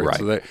enterprise upgrades. Right.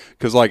 So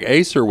because like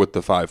Acer with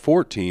the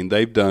 514,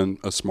 they've done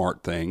a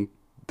smart thing.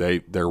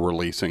 They're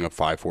releasing a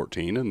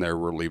 514 and they're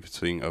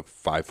releasing a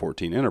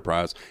 514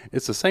 Enterprise.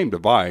 It's the same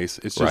device.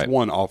 It's just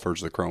one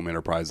offers the Chrome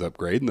Enterprise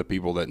upgrade, and the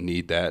people that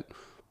need that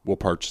will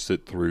purchase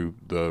it through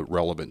the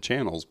relevant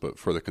channels. But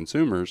for the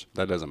consumers,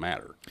 that doesn't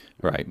matter.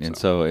 Right. And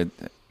so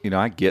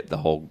I get the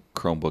whole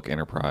Chromebook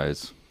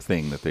Enterprise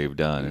thing that they've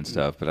done and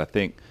stuff, but I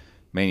think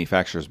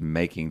manufacturers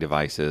making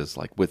devices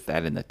like with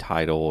that in the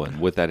title and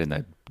with that in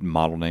the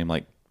model name,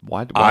 like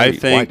why do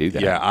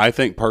that? Yeah, I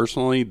think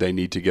personally they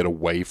need to get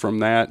away from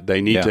that. They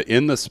need to,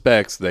 in the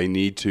specs, they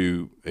need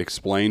to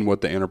explain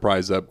what the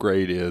enterprise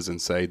upgrade is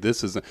and say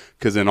this is,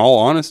 because in all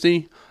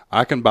honesty,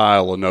 I can buy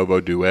a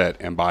Lenovo Duet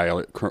and buy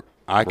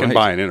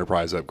an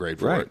enterprise upgrade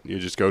for it. You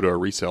just go to a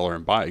reseller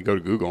and buy it. You go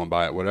to Google and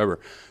buy it, whatever.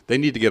 They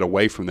need to get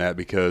away from that,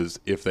 because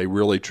if they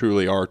really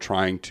truly are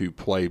trying to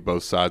play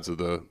both sides of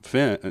the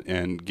fence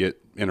and get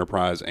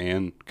enterprise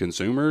and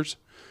consumers,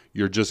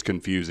 you're just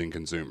confusing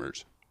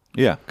consumers.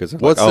 Yeah, because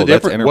what's the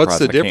difference? What's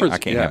the difference? I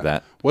can't have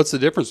that. What's the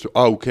difference?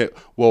 Oh, okay.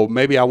 Well,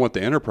 maybe I want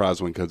the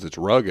enterprise one because it's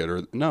rugged.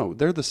 Or no,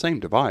 they're the same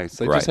device.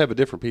 They just have a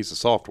different piece of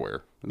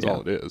software. That's all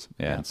it is.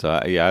 Yeah. So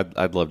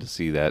I'd love to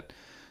see that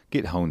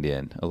get honed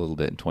in a little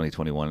bit in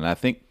 2021, and I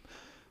think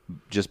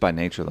just by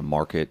nature of the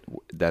market,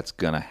 that's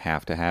going to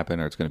have to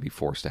happen, or it's going to be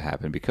forced to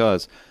happen,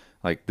 because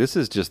like this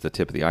is just the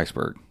tip of the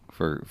iceberg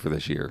for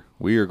this year.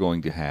 We are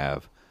going to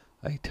have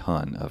a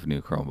ton of new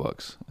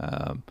Chromebooks.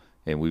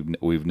 And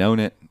we've known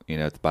it,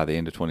 by the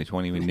end of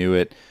 2020, we knew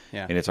it,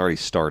 and it's already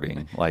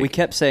starting. Like we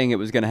kept saying it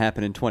was going to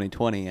happen in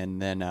 2020, and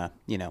then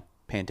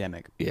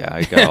pandemic. Yeah,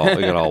 it got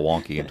all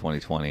wonky in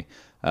 2020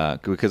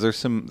 because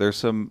there's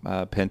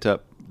some pent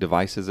up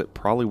devices that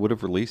probably would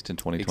have released in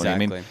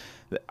 2020. Exactly.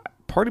 I mean,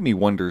 part of me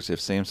wonders if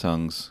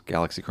Samsung's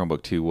Galaxy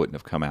Chromebook 2 wouldn't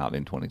have come out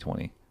in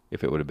 2020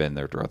 if it would have been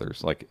their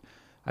druthers. Like,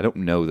 I don't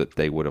know that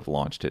they would have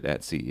launched it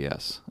at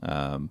CES.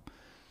 I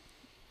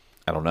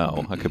don't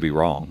know. I could be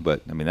wrong,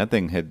 but I mean that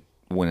thing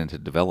went into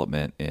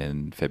development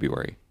in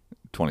February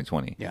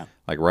 2020. Yeah.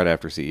 Like right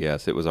after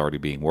CES, it was already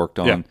being worked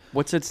on. Yeah.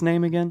 What's its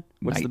name again?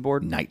 What's the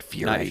board? Night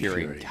Fury. Night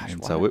Fury. Gosh,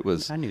 and so it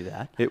was. I knew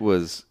that. It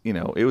was,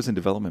 it was in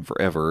development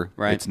forever.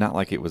 Right. It's not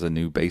like it was a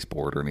new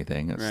baseboard or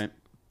anything. It's the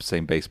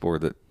same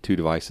baseboard that two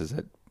devices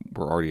that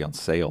were already on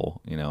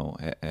sale,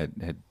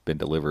 had been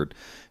delivered.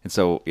 And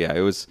so, yeah,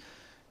 it was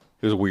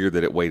weird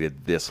that it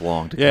waited this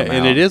long to come out. Yeah,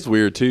 and it is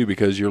weird, too,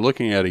 because you're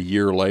looking at a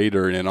year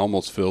later, and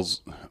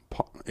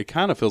it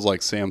kind of feels like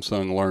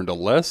Samsung learned a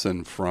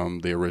lesson from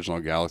the original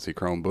Galaxy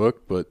Chromebook,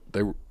 but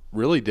they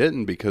really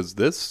didn't, because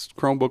this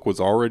Chromebook was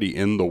already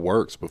in the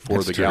works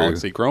before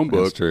Galaxy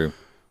Chromebook. That's true.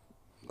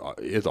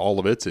 All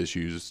of its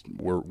issues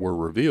were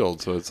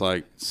revealed, so it's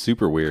like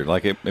super weird.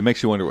 Like it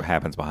makes you wonder what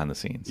happens behind the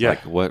scenes. Yeah.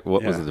 Like what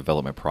was the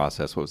development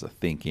process? What was the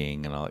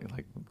thinking? And all,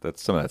 like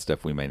that's some of that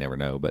stuff we may never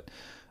know. But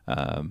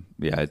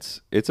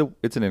it's an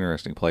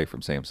interesting play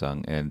from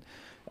Samsung, and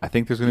I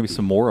think there's going to be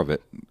some more of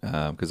it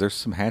because there's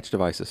some Hatch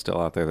devices still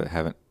out there that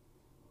haven't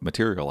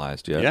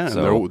materialized yet. Yeah,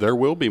 so, there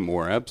will be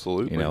more,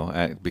 absolutely.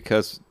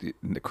 Because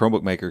the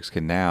Chromebook makers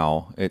can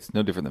now, it's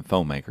no different than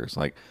phone makers.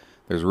 Like,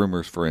 there's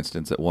rumors, for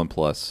instance, that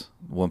OnePlus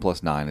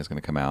 9 is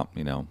going to come out,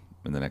 in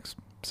the next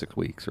 6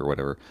 weeks or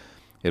whatever.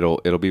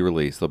 It'll be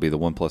released. There'll be the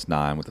OnePlus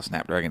 9 with the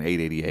Snapdragon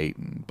 888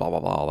 and blah, blah,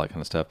 blah, all that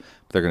kind of stuff. But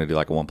they're going to do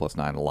like a OnePlus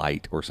 9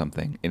 Lite or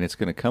something, and it's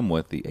going to come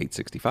with the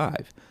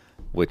 865,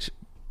 which,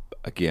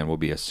 again, will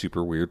be a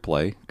super weird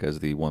play because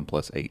the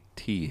OnePlus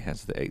 8T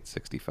has the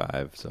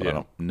 865. So I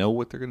don't know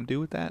what they're going to do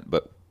with that,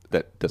 but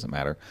that doesn't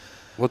matter.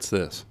 What's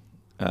this?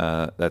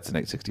 That's an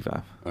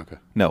 865. Okay.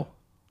 No.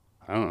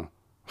 I don't know.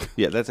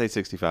 Yeah, that's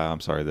 865. I'm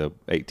sorry. The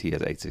 8T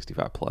has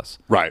 865 plus.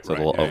 Right, so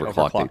right. a little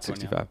overclocked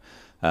Overclocked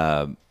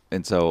 865.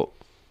 And so,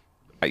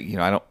 I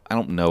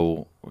don't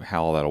know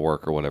how that'll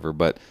work or whatever,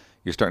 but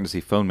you're starting to see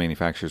phone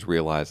manufacturers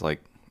realize,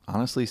 like,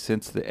 honestly,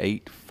 since the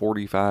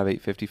 845,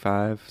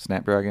 855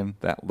 Snapdragon,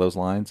 those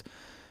lines,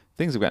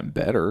 things have gotten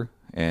better.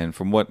 And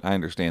from what I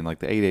understand, like,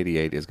 the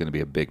 888 is going to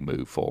be a big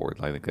move forward.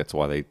 I think that's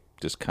why they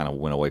just kind of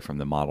went away from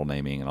the model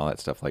naming and all that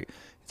stuff. Like,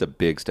 it's a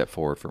big step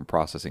forward from a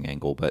processing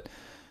angle, but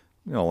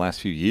the last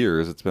few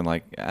years, it's been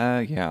like,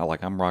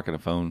 like I'm rocking a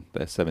phone.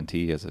 The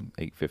S7T has an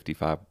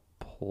 855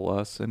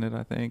 plus in it,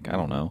 I think. I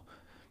don't know.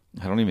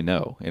 I don't even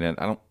know. And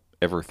I don't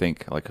ever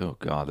think like, oh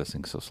God, this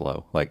thing's so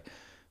slow. Like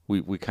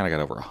we kind of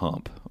got over a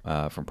hump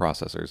from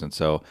processors. And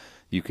so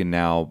you can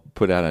now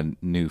put out a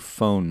new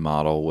phone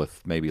model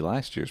with maybe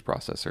last year's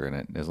processor in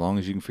it. As long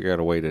as you can figure out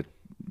a way to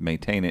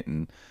maintain it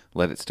and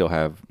let it still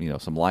have,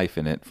 some life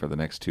in it for the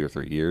next 2 or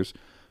 3 years,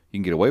 you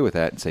can get away with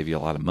that and save you a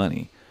lot of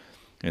money.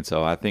 And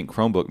so I think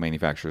Chromebook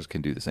manufacturers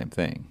can do the same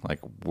thing. Like,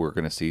 we're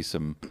going to see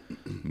some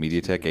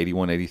MediaTek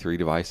 8183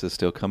 devices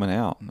still coming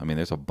out. I mean,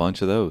 there's a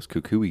bunch of those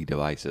Kukui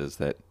devices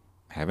that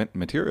haven't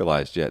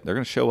materialized yet. They're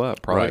going to show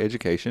up, probably Right.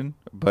 education,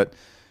 but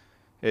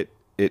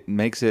it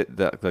makes it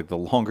the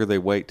longer they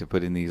wait to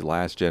put in these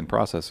last-gen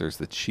processors,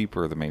 the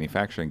cheaper the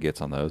manufacturing gets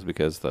on those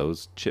because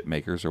those chip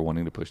makers are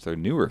wanting to push their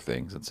newer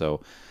things. And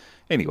so,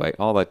 anyway,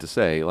 all that to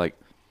say, like,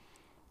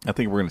 I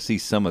think we're going to see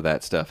some of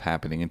that stuff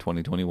happening in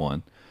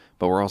 2021.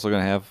 But we're also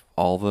going to have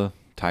all the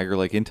Tiger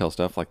Lake Intel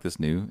stuff like this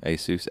new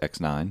Asus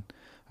X9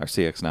 or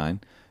CX9,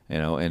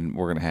 and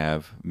we're going to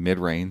have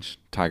mid-range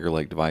Tiger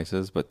Lake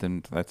devices. But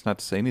then that's not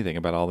to say anything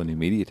about all the new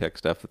MediaTek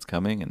stuff that's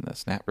coming and the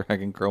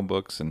Snapdragon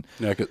Chromebooks. And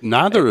Yeah, 'cause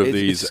neither of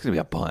these, it's going to be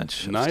a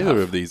bunch. neither of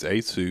of these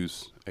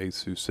Asuses,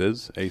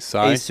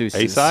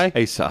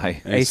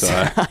 ASI,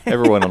 ASI.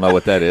 Everyone will know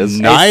what that is.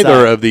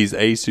 Neither of these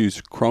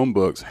Asus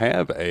Chromebooks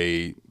have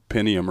a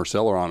Pentium or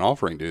Celeron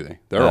offering, do they?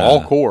 They're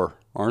all core,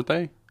 aren't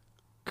they?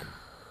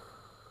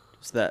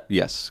 Is that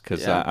Yes,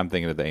 because Yeah. I'm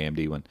thinking of the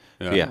AMD one.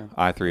 Yeah. Yeah,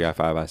 i3,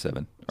 i5,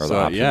 i7. Are the So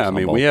options yeah, I on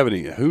mean, both. we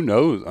haven't. Who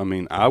knows? I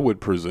mean, I would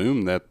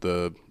presume that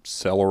the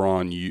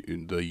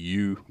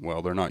Celeron,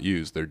 well, they're not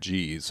U's, they're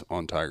G's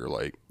on Tiger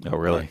Lake. Oh,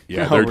 really?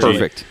 Yeah, Oh, they're really?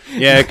 Perfect.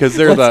 Yeah, because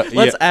they're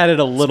let's add it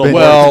a little been-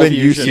 more well, it's been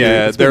used confusion. to-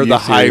 yeah, it's been they're the U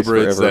series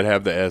hybrids forever. that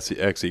have the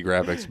XE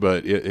graphics.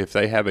 But if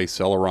they have a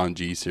Celeron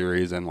G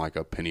series and like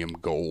a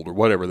Pentium Gold or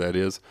whatever that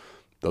is,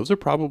 those are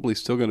probably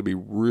still going to be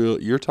real.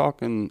 You're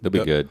talking, They'll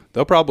be good.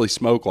 They'll probably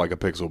smoke like a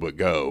Pixel, but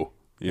go.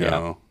 You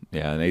know?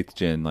 Yeah, an 8th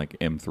gen like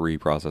M3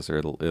 processor,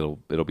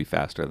 it'll be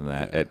faster than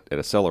that at a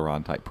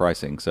Celeron type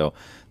pricing. So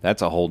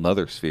that's a whole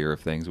nother sphere of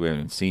things we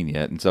haven't seen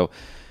yet. And so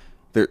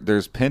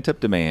there's pent up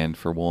demand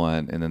for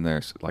one, and then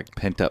there's like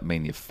pent up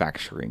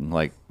manufacturing.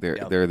 Like there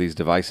are these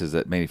devices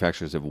that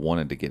manufacturers have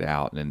wanted to get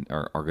out and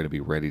are going to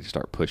be ready to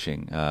start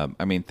pushing.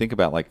 I mean, think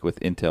about like with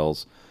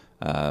Intel's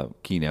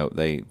keynote,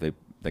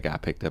 the guy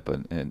picked up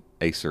an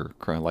Acer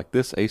like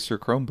this Acer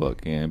Chromebook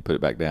and put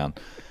it back down.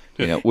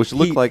 Which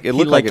looked like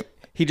it.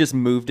 He just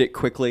moved it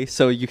quickly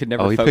so you could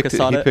never He focus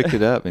on it. He picked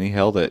it up and he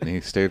held it and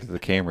he stared at the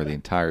camera the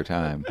entire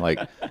time. Like,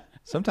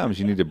 sometimes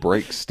you need to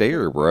break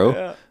stare, bro.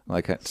 Yeah.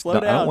 Like, I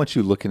down. don't want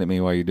you looking at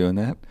me while you're doing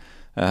that.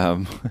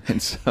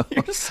 And so,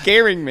 You're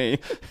scaring me.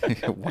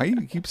 why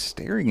do you keep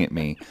staring at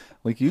me?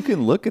 Like, you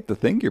can look at the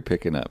thing you're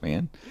picking up,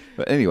 man.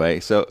 But anyway,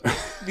 so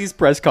These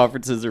press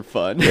conferences are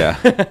fun. yeah.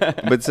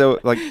 But so,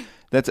 like,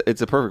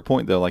 it's a perfect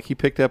point though. Like, he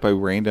picked up a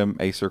random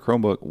Acer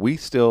Chromebook. We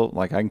still,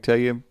 like, I can tell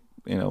you,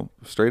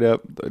 straight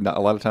up, a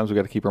lot of times we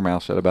got to keep our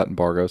mouth shut about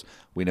embargoes.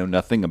 We know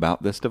nothing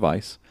about this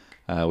device.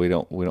 We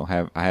don't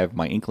have. I have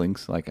my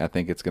inklings. Like, I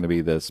think it's going to be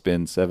the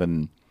Spin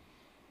 7.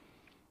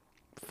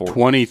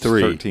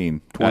 23.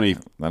 13. 20.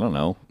 I don't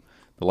know.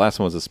 The last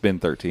one was a Spin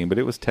 13, but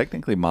it was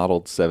technically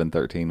modeled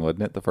 713,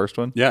 wasn't it? The first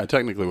one. Yeah, it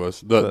technically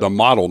was. The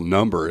model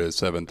number is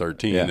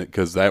 713 Yeah.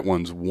 because that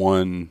one's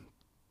 1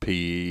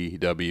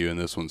 PW and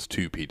this one's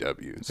 2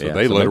 PW. So Yeah,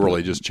 they so literally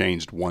maybe- just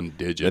changed one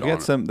digit They on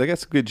got it. some. They got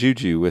some good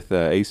juju with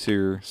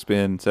Acer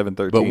Spin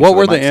 713. But what so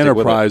were they the might stick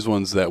with it. enterprise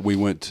ones that we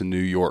went to New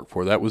York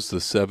for? That was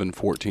the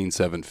 714,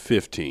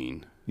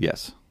 715.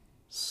 Yes,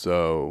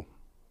 So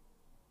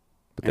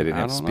but they didn't I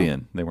have don't know.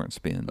 Spin. They weren't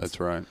Spins. that's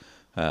right.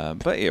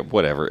 But yeah,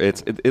 whatever.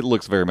 It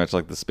looks very much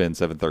like the Spin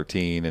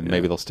 713, and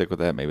maybe they'll stick with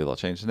that. Maybe they'll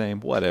change the name.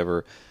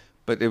 Whatever.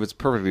 But it was a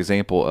perfect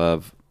example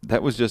of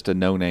that was just a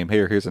no-name.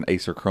 Here's an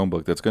Acer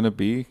Chromebook that's going to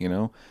be,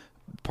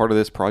 part of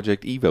this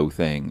Project Evo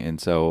thing. And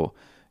so,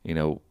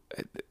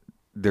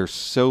 there's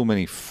so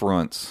many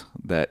fronts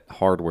that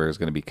hardware is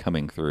going to be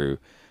coming through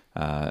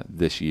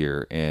this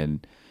year.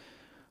 And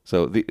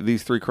so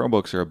these 3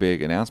 Chromebooks are a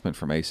big announcement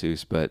from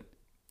Asus, but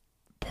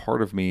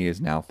part of me is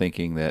now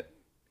thinking that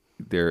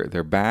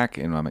they're back,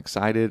 and I'm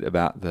excited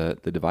about the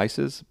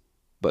devices,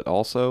 but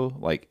also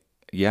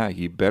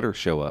you better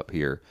show up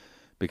here,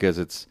 because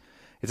it's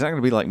not going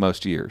to be like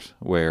most years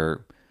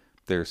where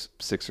there's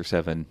 6 or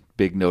 7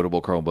 big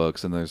notable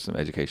Chromebooks and there's some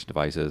education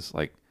devices.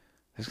 Like,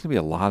 there's going to be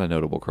a lot of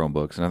notable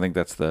Chromebooks, and I think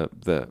that's the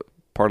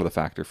part of the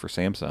factor for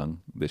Samsung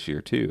this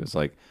year too. It's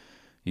like,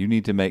 you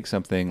need to make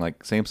something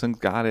like Samsung's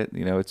got it.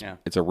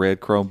 It's a red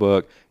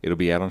Chromebook. It'll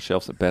be out on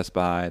shelves at Best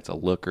Buy. It's a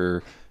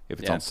looker. If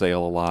it's on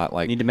sale a lot,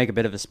 need to make a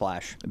bit of a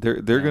splash. They're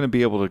going to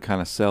be able to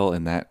kind of sell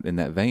in that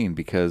vein,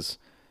 because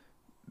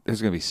there's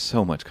going to be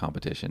so much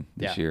competition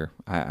this year.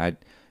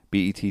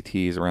 BETT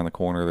is around the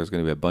corner. There's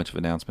going to be a bunch of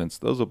announcements.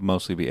 Those will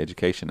mostly be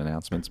education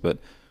announcements, but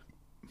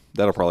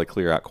that'll probably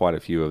clear out quite a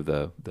few of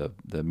the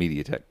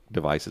MediaTek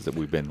devices that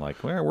we've been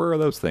like, where are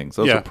those things?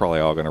 Those are probably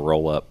all going to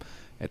roll up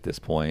at this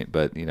point.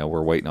 But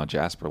we're waiting on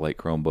Jasper Lake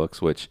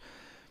Chromebooks, which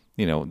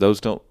those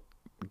don't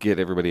get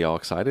everybody all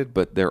excited,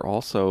 but they're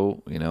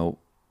also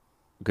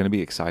going to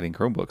be exciting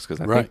Chromebooks, because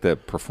I think the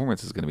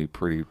performance is going to be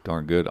pretty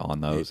darn good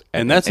on those.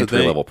 And that's the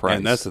thing. Level price.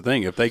 And that's the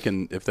thing. If they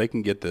can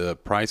get the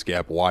price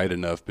gap wide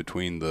enough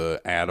between the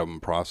Atom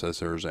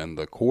processors and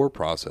the Core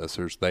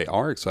processors, they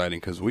are exciting,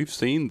 because we've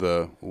seen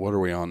what are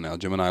we on now?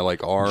 Gemini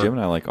Lake R.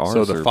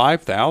 So the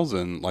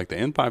 5000, like the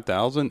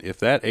N5000, if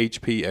that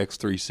HP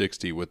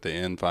X360 with the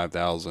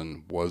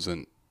N5000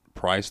 wasn't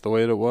priced the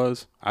way that it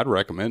was, I'd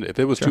recommend it. If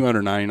it was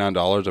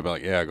 $299, I'd be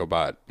like, go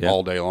buy it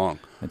all day long.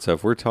 And so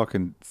if we're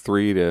talking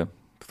 $300 to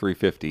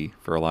 $350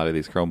 for a lot of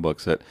these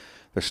Chromebooks, that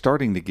they're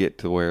starting to get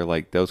to where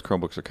those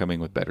Chromebooks are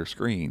coming with better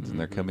screens, and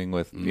they're coming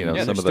with some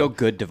of the still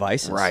good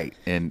devices, right?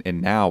 And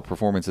now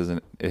performance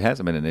it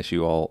hasn't been an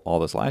issue all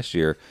this last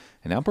year,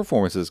 and now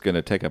performance is going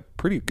to take a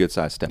pretty good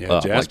size step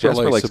up. Jasper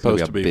Lake's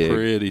supposed to be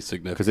pretty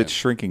significant, because it's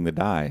shrinking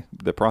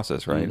the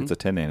process, right? It's a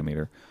 10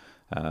 nanometer,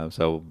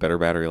 so better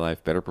battery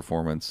life, better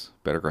performance,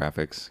 better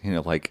graphics.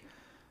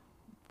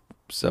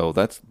 So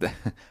that's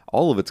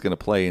all of it's going to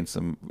play in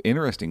some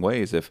interesting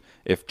ways.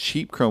 If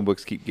cheap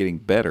Chromebooks keep getting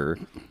better,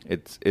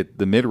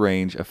 the mid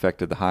range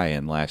affected the high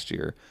end last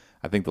year.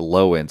 I think the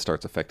low end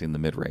starts affecting the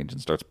mid range and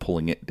starts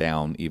pulling it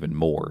down even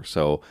more.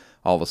 So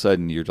all of a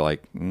sudden you're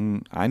like,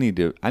 I need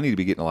to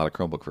be getting a lot of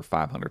Chromebook for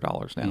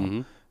 $500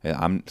 now.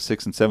 I'm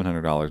 $600 and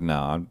 $700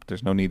 now.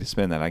 There's no need to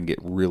spend that. I can get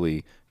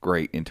really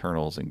great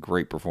internals and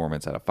great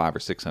performance at $500 or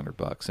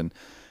 $600, and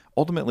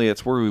ultimately,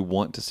 it's where we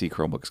want to see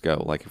Chromebooks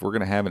go. Like, if we're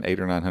going to have an $800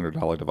 or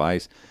 $900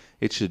 device,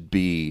 it should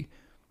be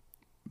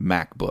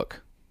MacBook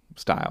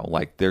style.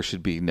 Like, there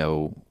should be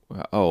no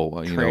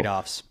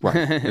trade-offs.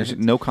 Right. There's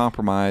no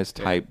compromise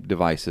type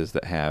devices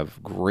that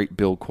have great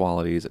build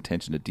qualities,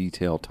 attention to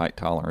detail, tight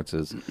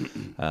tolerances.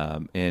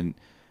 And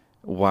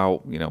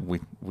while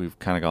we've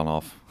kind of gone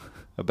off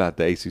about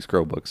the Asus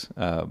Chromebooks,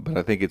 but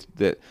I think it's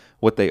that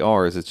what they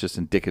are is it's just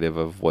indicative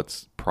of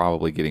what's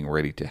probably getting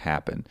ready to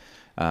happen.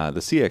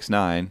 The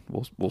CX9,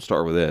 we'll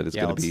start with it. It's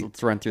going to be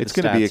let's run through. It's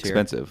going to be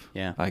expensive.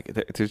 Here. Yeah,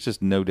 there's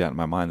just no doubt in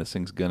my mind this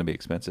thing's going to be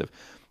expensive.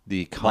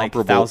 The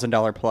comparable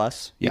 $1,000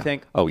 plus. You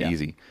think? Oh,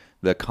 easy.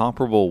 The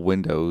comparable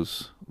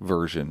Windows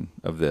version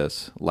of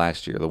this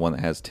last year, the one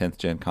that has 10th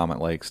gen Comet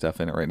Lake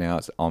stuff in it right now,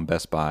 it's on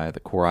Best Buy. The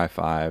Core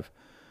i5,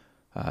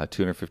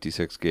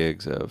 256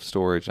 gigs of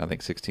storage, I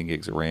think 16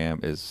 gigs of RAM,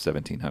 is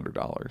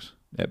 $1,700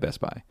 at Best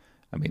Buy.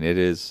 I mean, it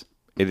is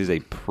a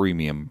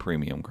premium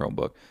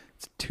Chromebook.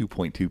 It's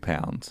 2.2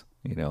 pounds.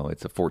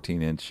 It's a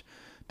 14-inch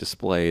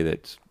display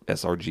that's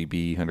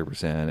sRGB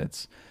 100%.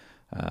 It's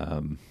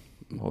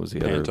what was the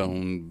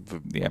Pantone,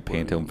 other?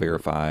 Pantone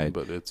verified.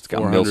 But it's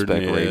got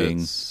mil-spec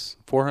rating.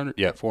 400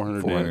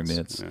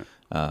 nits.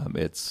 Yeah.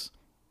 It's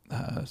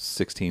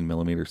 16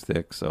 millimeters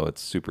thick, so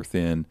it's super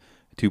thin.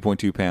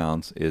 2.2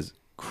 pounds is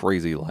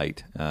crazy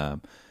light.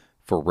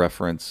 For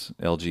reference,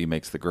 LG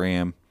makes the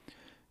Gram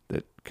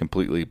that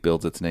completely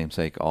builds its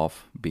namesake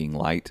off being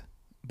light.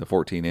 The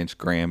 14-inch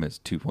Gram is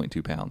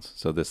 2.2 pounds.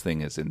 So this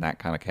thing is in that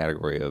kind of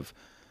category of,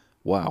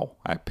 wow,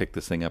 I picked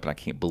this thing up and I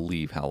can't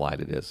believe how light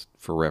it is.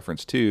 For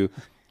reference, too,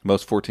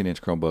 most 14-inch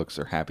Chromebooks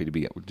are happy to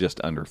be just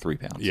under 3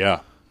 pounds.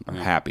 Yeah. I'm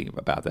happy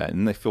about that.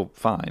 And they feel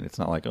fine. It's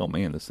not like, oh,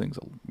 man, this thing's,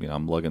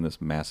 I'm lugging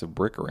this massive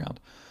brick around.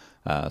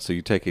 So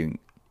you're taking,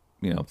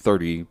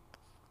 33%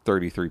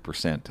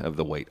 of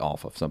the weight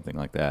off of something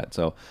like that.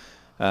 So,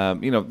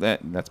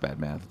 that's bad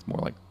math. It's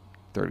more like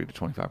 30 to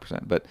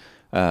 25%. But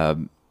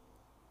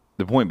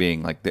the point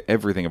being,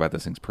 everything about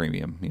this thing's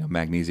premium.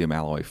 Magnesium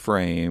alloy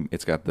frame.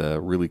 It's got the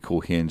really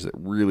cool hinge that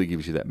really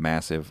gives you that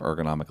massive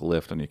ergonomic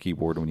lift on your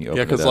keyboard when you open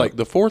it up. Yeah, because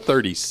the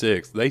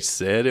 436, they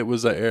said it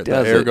was the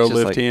Ergo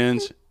lift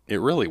hinge. It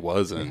really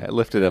wasn't. Yeah, it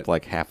lifted up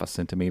like half a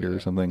centimeter or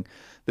something.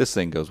 This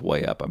thing goes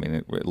way up. I mean,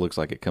 it looks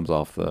like it comes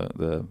off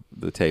the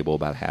table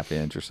about half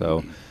inch or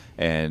so.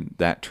 And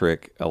that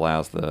trick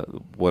allows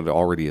what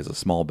already is a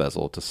small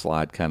bezel to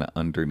slide kind of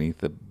underneath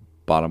the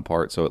bottom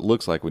part. So it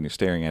looks like when you're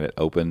staring at it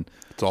open,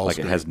 it's all like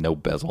straight. It has no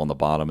bezel on the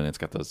bottom, and it's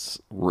got those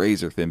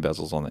razor thin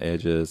bezels on the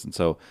edges. And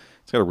so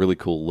it's got a really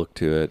cool look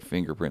to it.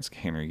 Fingerprint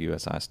scanner,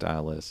 USI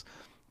stylus,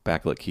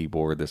 backlit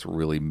keyboard, this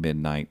really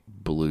midnight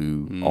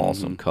blue,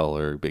 awesome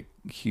color, big,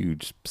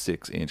 huge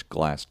 6-inch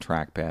glass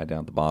trackpad down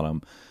at the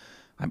bottom.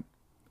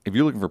 If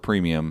you're looking for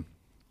premium,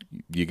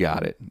 you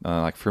got it.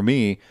 Like for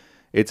me,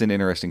 it's an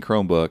interesting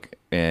Chromebook,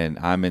 and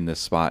I'm in this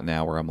spot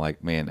now where I'm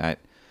like, man,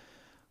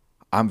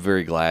 I'm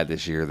very glad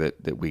this year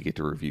that we get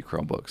to review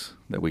Chromebooks,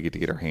 that we get to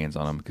get our hands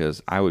on them,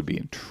 because I would be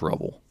in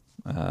trouble.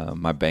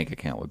 My bank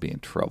account would be in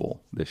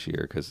trouble this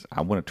year because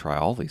I want to try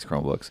all these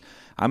Chromebooks.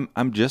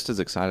 I'm just as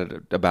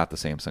excited about the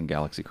Samsung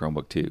Galaxy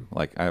Chromebook 2.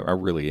 Like I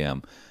really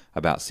am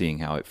about seeing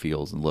how it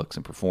feels and looks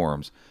and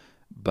performs.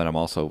 But I'm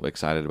also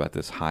excited about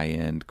this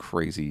high-end,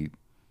 crazy,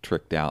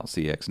 tricked-out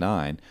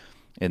CX9.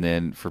 And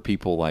then for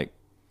people like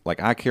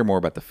I care more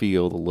about the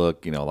feel, the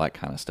look, all that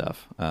kind of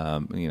stuff.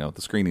 The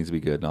screen needs to be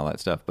good and all that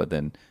stuff. But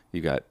then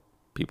you got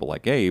people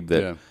like Gabe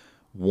that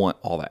want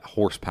all that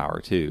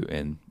horsepower too,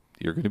 and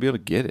you're going to be able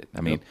to get it.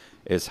 I mean,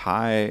 as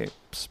high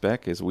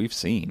spec as we've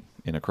seen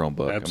in a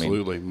Chromebook.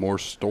 Absolutely. More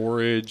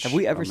storage. Have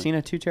we ever seen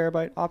a 2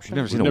 terabyte option?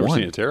 We've Never one.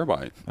 seen a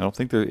terabyte. I don't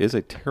think there is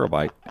a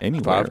terabyte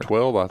anywhere.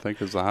 512, I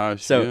think, is the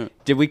highest. So,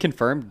 did we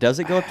confirm? Does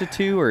it go up to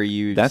 2, or are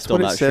you That's still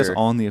what not it says sure?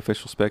 on the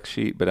official spec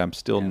sheet, but I'm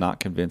still not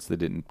convinced they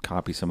didn't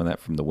copy some of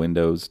that from the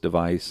Windows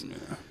device. Yeah.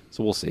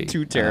 So we'll see.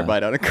 2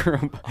 terabyte on a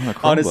Chromebook.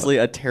 Chromebook. Honestly,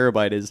 a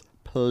terabyte is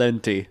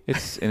plenty.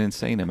 It's an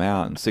insane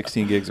amount, and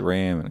 16 gigs of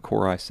RAM and a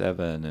Core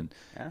i7, and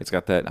it's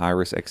got that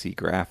Iris Xe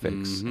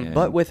graphics. And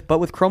But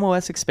with Chrome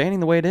OS expanding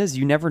the way it is,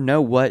 you never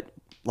know what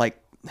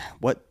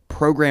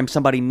program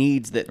somebody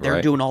needs that they're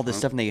Right. doing all this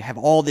stuff and they have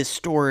all this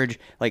storage.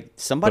 Like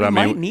somebody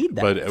might need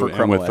that for and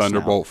Chrome with OS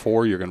Thunderbolt now.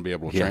 4, you're going to be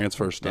able to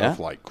transfer stuff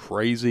like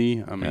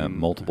crazy. I mean,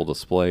 multiple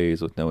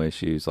displays with no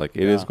issues. Like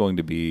it is going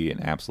to be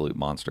an absolute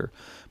monster.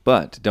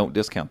 But don't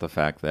discount the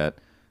fact that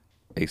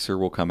Acer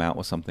will come out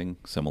with something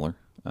similar.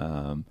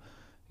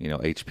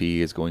 HP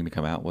is going to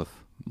come out with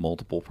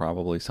multiple,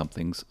 probably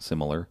something's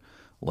similar.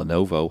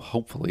 Lenovo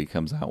hopefully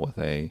comes out with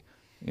a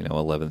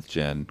 11th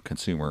gen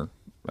consumer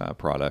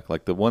product.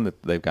 Like the one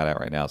that they've got out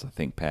right now is a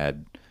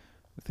ThinkPad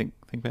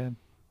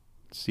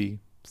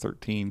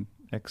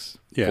C13X.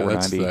 yeah,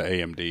 that's the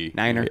AMD.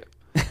 Niner.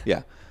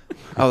 Yeah.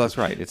 Oh, that's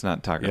right. It's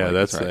not Tiger Yeah, Lake.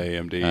 that's right. the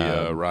AMD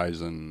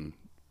Ryzen.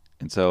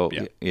 And so,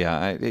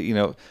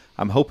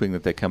 I'm hoping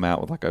that they come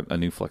out with like a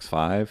new Flex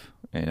 5,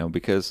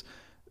 because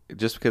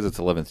just because it's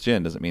 11th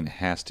gen doesn't mean it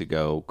has to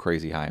go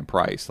crazy high in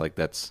price. Like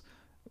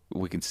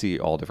we can see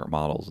all different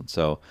models. And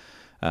so,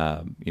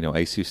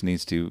 Asus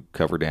needs to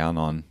cover down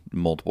on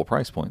multiple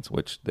price points,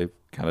 which they've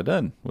kind of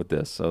done with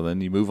this. So then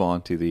you move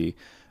on to the,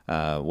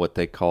 what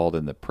they called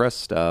in the press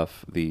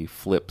stuff, the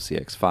Flip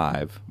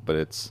CX5, but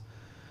it's,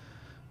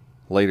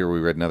 later we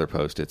read another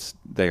post.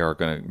 They are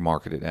going to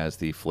market it as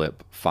the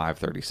Flip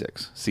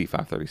 536,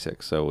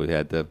 C536. So we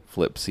had the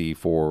Flip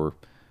C4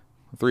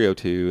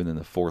 302, and then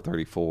the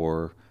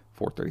 434,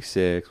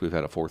 436. We've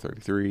had a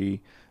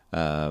 433,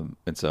 and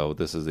so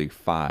this is the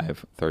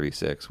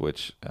 536,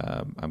 which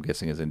I'm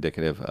guessing is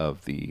indicative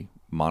of the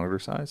monitor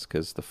size,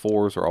 because the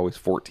 4s are always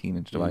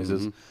 14-inch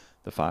devices.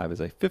 The 5 is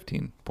a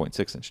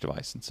 15.6-inch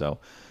device, and so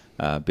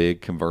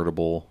big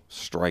convertible,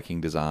 striking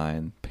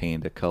design,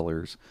 panda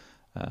colors.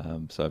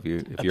 So if you're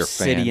a fan,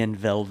 Obsidian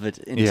velvet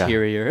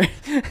interior.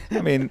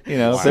 I mean,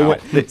 Wow.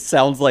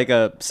 sounds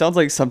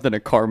like something a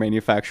car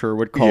manufacturer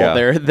would call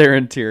their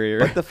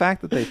interior. But the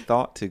fact that they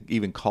thought to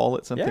even call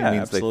it something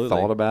means absolutely. they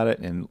thought about it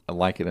and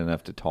like it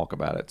enough to talk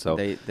about it. So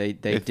they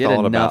did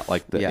thought enough, about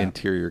like the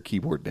interior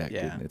keyboard deck.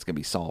 And it's gonna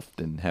be soft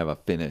and have a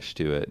finish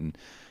to it, and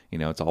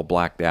it's all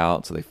blacked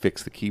out. So they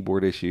fixed the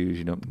keyboard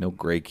issues. No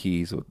gray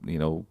keys with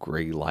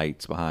gray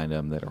lights behind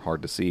them that are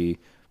hard to see.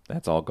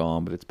 That's all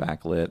gone, but it's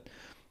backlit.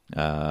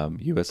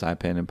 USI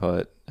pen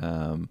input,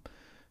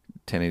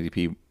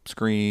 1080p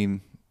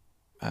screen.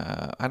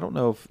 I don't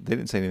know if they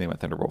didn't say anything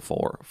about Thunderbolt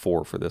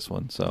 4 for this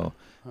one, so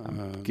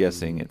I'm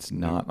guessing it's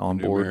not on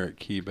board.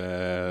 Numeric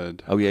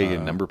keypad. Oh yeah, you get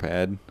a number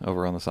pad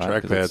over on the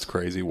side. Trackpad's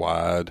crazy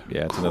wide.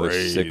 Yeah, it's another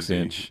Crazy.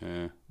 6-inch.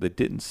 Yeah. They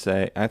didn't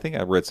say. I think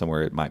I read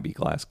somewhere it might be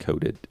glass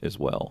coated as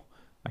well.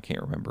 I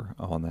can't remember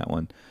on that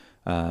one.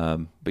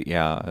 But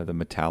yeah, the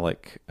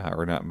metallic,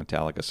 or not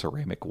metallic, a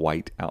ceramic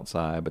white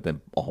outside, but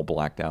then all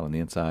blacked out on the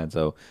inside.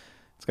 So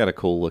it's got a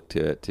cool look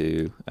to it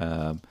too.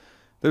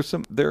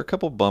 There are a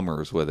couple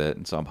bummers with it,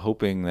 and so I'm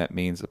hoping that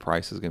means the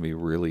price is going to be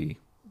really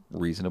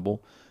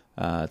reasonable.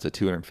 It's a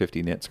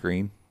 250 nit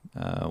screen,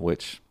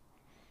 which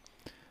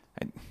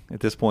at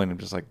this point I'm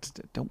just like,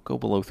 don't go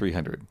below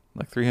 300.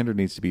 Like 300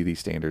 needs to be the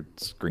standard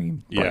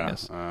screen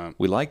brightness.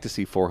 We like to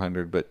see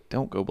 400, but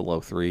don't go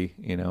below 3.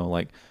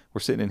 Like we're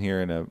sitting in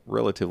here in a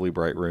relatively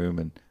bright room,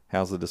 and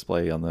how's the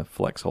display on the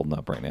Flex holding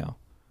up right now?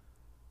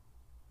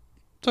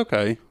 It's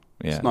okay.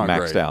 it's not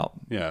maxed great. out.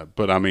 Yeah,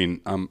 but I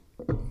mean,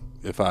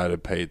 if I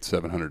had paid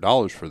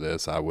 $700 for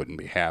this, I wouldn't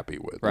be happy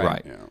with it.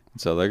 Right. You know?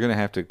 So they're going to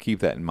have to keep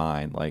that in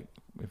mind. Like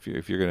if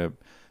you're going to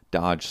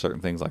dodge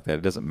certain things like that,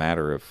 it doesn't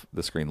matter if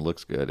the screen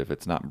looks good if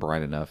it's not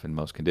bright enough in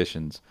most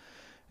conditions.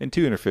 And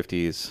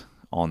 250 is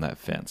on that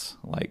fence.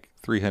 Like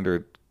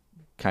 300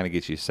 kind of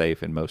gets you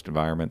safe in most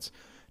environments.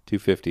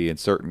 250 in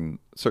certain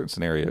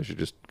scenarios, you're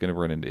just going to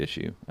run into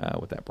issue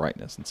with that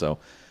brightness. And so,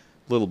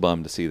 a little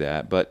bummed to see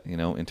that. But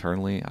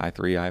internally,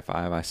 i3, i5,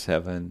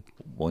 i7,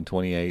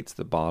 128's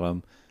the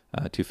bottom,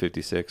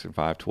 256 and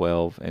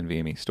 512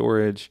 NVMe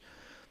storage.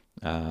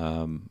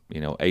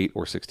 8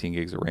 or 16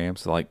 gigs of RAM.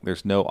 So like,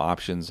 there's no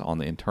options on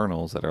the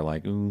internals that are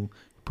like, ooh,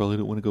 probably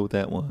don't want to go with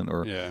that one,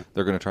 or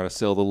they're going to try to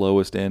sell the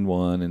lowest end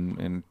one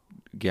and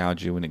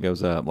gouge you when it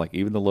goes up. Like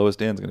even the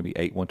lowest end is going to be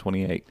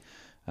 128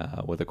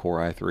 with a Core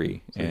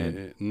i3, so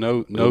and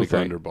no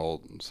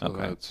Thunderbolt. So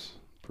that's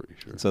pretty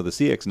sure. So the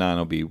CX9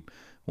 will be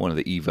one of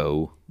the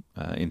Evo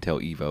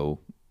Intel Evo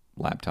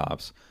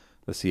laptops.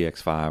 The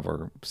CX5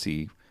 or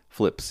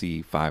Flip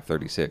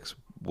C536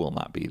 will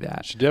not be that.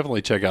 You should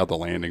definitely check out the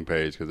landing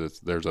page because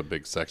there's a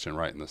big section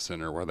right in the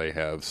center where they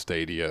have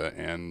Stadia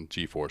and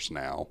GeForce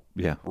Now.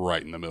 Yeah,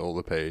 right in the middle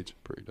of the page.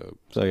 Pretty dope.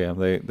 So yeah,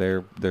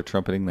 they're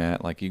trumpeting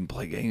that. Like you can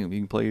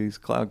play these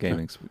cloud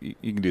gamings.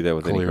 You can do that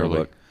with any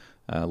Chromebook.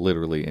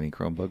 Literally any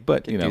Chromebook.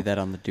 But do that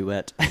on the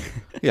Duet.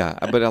 Yeah,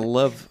 but I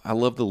love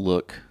the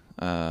look.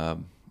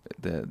 The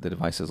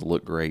devices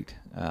look great,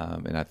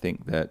 and I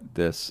think that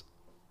this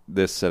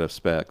set of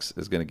specs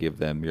is going to give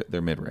them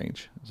their mid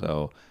range.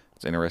 So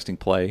it's interesting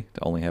play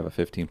to only have a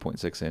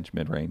 15.6 inch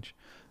mid range,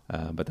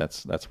 but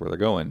that's where they're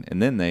going.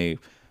 And then they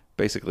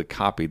basically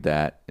copied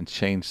that and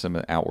changed some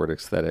of the outward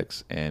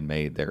aesthetics and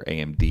made their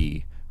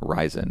AMD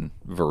Ryzen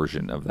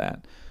version of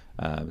that.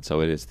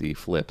 So it is the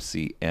Flip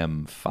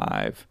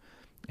CM5,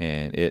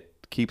 and it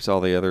keeps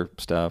all the other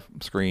stuff,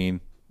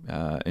 screen,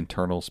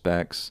 internal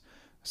specs,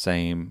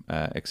 same,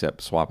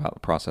 except swap out the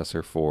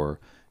processor for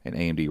an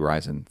AMD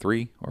Ryzen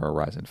 3 or a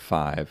Ryzen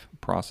 5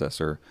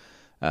 processor.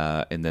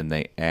 And then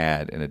they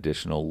add an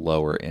additional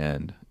lower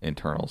end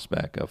internal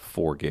spec of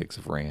 4 gigs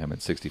of RAM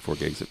and 64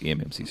 gigs of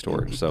eMMC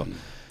storage. So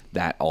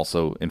that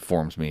also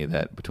informs me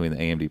that between the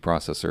AMD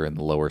processor and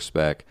the lower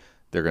spec,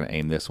 they're going to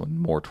aim this one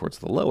more towards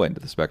the low end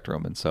of the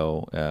spectrum. And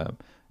so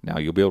now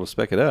you'll be able to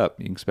spec it up.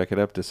 You can spec it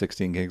up to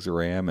 16 gigs of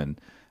RAM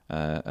and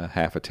a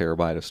half a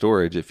terabyte of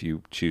storage if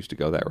you choose to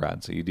go that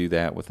route. So you do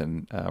that with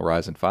an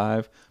Ryzen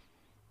 5.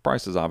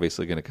 Price is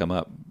obviously going to come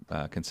up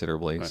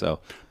considerably. Right.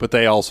 So, but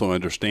they also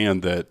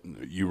understand that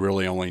you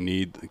really only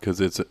need, because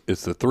it's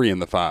the 3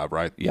 and the 5,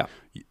 right? Yeah.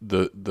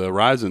 The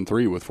Ryzen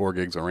 3 with 4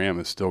 gigs of RAM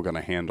is still going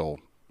to handle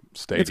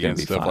Stadia and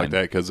stuff like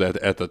that. Because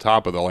at the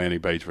top of the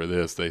landing page for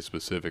this, they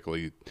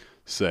specifically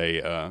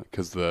say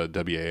because the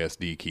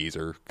WASD keys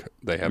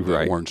they have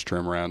the orange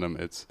trim around them.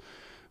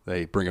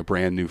 They bring a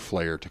brand new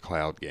flair to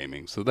cloud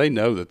gaming. So they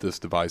know that this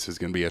device is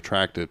going to be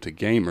attractive to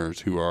gamers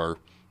who are,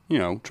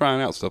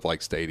 trying out stuff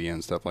like Stadia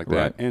and stuff like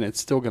that, and it's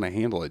still going to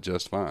handle it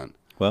just fine.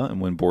 Well, and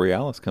when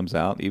Borealis comes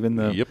out, even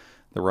the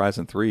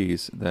Ryzen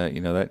 3s,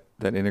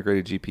 that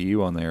integrated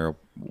GPU on there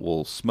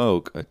will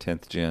smoke a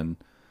 10th gen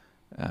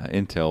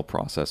Intel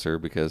processor,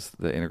 because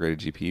the integrated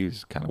GPU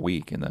is kind of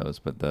weak in those,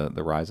 but the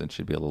Ryzen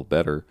should be a little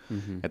better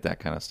at that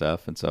kind of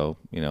stuff. And so,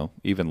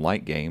 even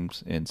light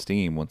games in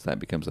Steam, once that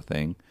becomes a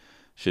thing,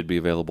 should be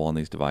available on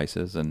these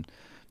devices. And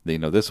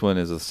this one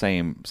is the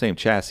same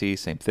chassis,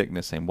 same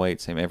thickness, same weight,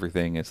 same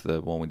everything as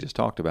the one we just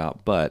talked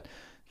about, but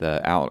the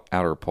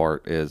outer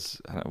part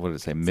is, what did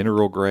it say,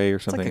 mineral gray or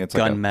something? It's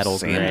like gunmetal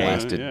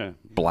sandblasted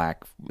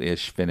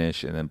black-ish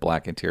finish, and then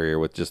black interior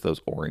with just those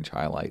orange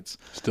highlights.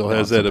 Still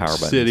has that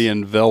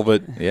obsidian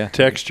velvet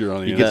texture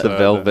on the inside. You get the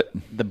velvet.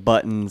 The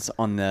buttons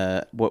on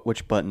the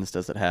which buttons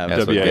does it have?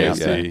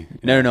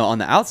 WASD. No, on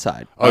the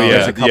outside. Oh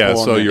yeah.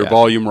 So your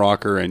volume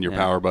rocker and your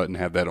power button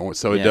have that on.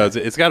 So it does.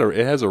 It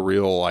has a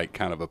real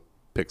kind of a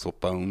pixel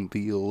phone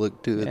feel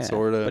look to it,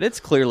 sort of. But it's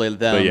clearly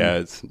them. But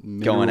it's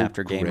going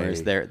after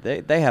gamers.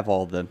 They have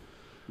all the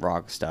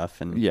ROG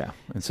stuff, and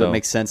and so it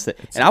makes sense that.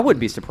 And I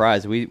wouldn't be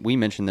surprised. We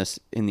mentioned this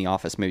in the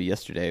office maybe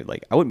yesterday.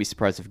 Like, I wouldn't be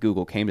surprised if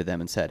Google came to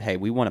them and said, "Hey,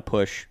 we want to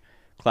push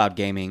cloud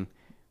gaming.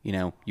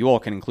 You all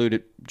can include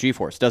it.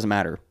 GeForce doesn't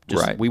matter.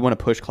 We want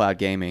to push cloud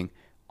gaming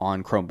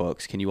on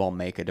Chromebooks. Can you all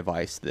make a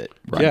device that?"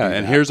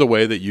 And here's a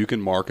way that you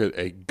can market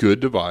a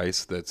good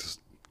device that's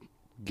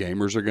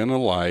gamers are going to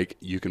like.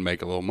 You can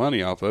make a little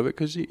money off of it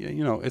because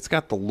it's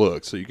got the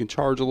look, so you can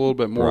charge a little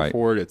bit more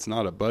for it. It's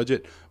not a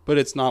budget, but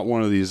it's not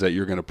one of these that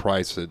you're going to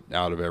price it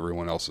out of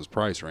everyone else's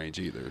price range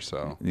either.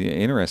 So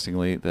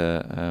interestingly, one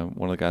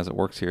of the guys that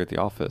works here at the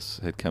office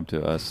had come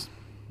to us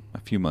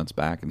a few months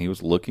back, and he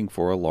was looking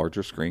for a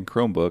larger screen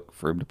Chromebook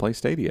for him to play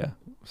Stadia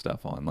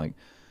stuff on. Like,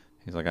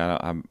 he's like, I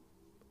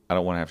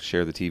don't want to have to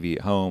share the TV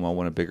at home. I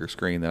want a bigger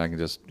screen that I can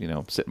just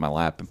sit in my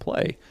lap and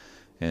play.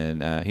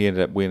 And we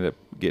ended up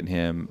getting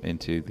him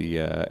into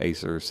the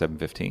Acer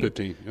 715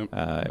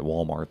 at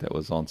Walmart that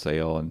was on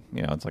sale, and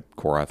it's like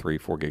Core i3,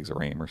 4 gigs of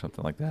RAM or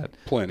something like that.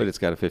 Plenty. But it's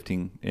got a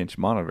 15-inch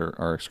monitor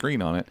or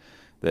screen on it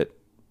that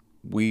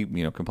we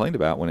complained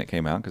about when it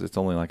came out because it's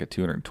only like a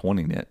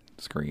 220 nit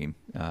screen.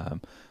 So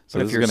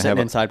but if you're sitting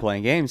inside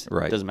playing games,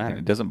 right, it doesn't matter. And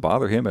it doesn't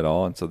bother him at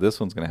all. And so this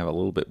one's going to have a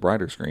little bit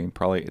brighter screen.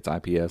 Probably it's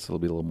IPS. It'll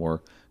be a little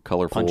more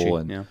colorful. Punchy,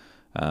 and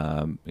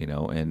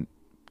and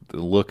the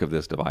look of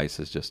this device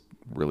is just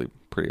really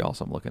pretty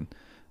awesome looking.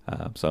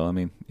 So I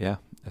mean, yeah,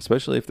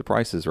 especially if the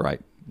price is right,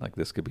 like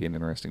this could be an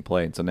interesting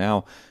play. And so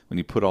now when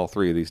you put all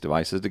three of these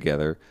devices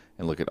together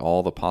and look at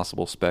all the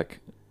possible spec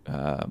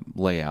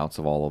layouts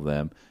of all of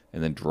them,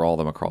 and then draw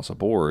them across a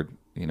board,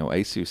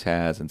 Asus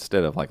has,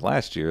 instead of like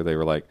last year, they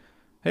were like,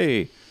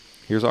 hey,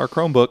 here's our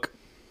Chromebook.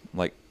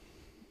 Like,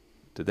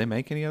 did they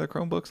make any other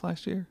Chromebooks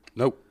last year?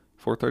 Nope.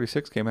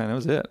 436 came out and that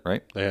was it,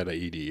 right? They had an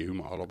EDU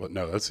model, but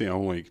no, that's the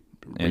only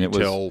and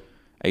retail.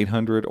 It was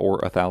 $800 or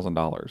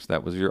 $1,000.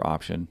 That was your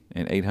option.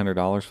 And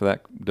 $800 for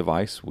that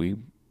device, we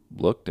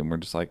looked and we're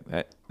just like,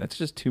 that's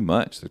just too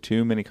much. There are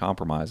too many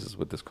compromises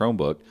with this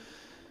Chromebook.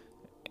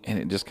 And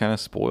it just kind of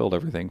spoiled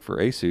everything for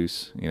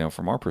Asus,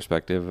 from our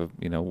perspective of,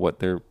 what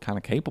they're kind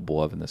of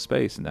capable of in this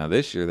space. And now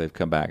this year they've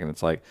come back and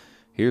it's like,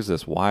 here's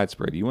this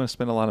widespread. You want to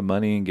spend a lot of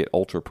money and get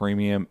ultra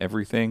premium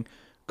everything?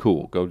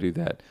 Cool, go do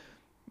that.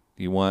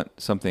 You want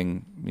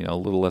something, a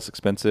little less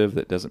expensive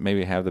that doesn't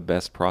maybe have the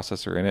best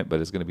processor in it, but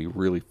is going to be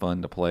really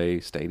fun to play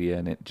Stadia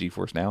and at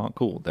GeForce Now?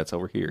 Cool, that's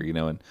over here,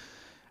 and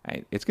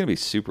it's going to be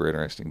super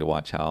interesting to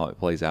watch how it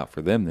plays out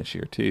for them this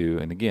year too.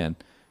 And again,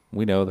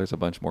 we know there's a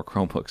bunch more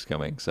Chromebooks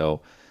coming,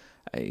 so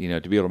to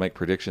be able to make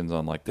predictions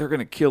on like they're going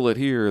to kill it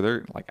here,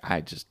 they're like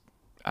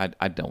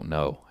I don't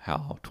know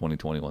how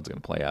 2021 is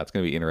going to play out. It's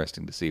going to be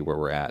interesting to see where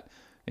we're at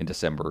in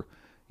December,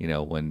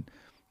 when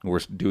we're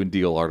doing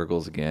deal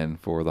articles again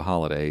for the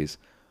holidays.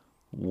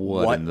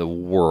 What in the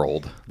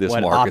world this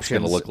market's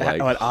going to look like?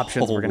 What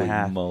options we're going to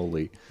have? Holy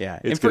moly. Yeah.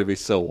 It's going to be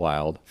so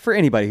wild. For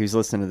anybody who's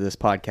listening to this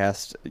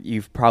podcast,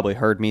 you've probably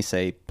heard me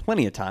say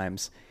plenty of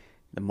times,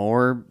 the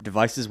more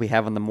devices we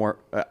have on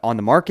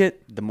the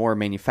market, the more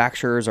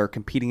manufacturers are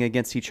competing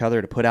against each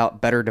other to put out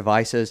better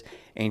devices,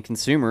 and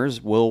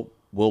consumers will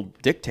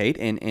dictate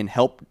and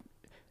help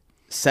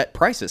set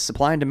prices.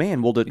 Supply and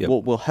demand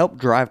will help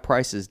drive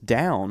prices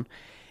down.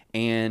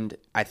 And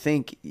I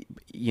think,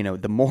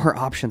 the more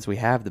options we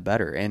have, the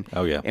better. And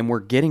and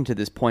we're getting to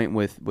this point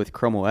with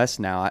Chrome OS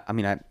now. I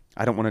mean,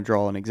 I don't want to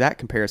draw an exact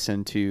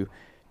comparison to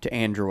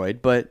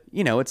Android, but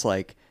it's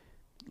like,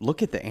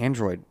 look at the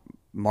Android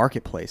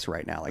marketplace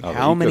right now. Like,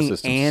 how many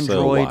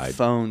Android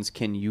phones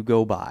can you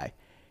go buy?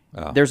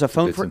 There's a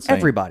phone for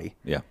everybody.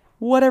 Yeah.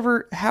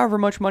 However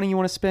much money you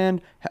want to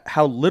spend,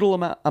 how little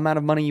amount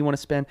of money you want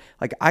to spend.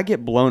 Like, I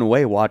get blown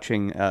away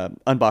watching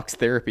Unbox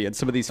Therapy and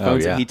some of these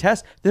phones that he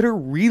tests that are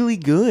really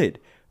good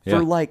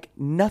for like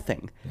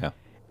nothing. Yeah.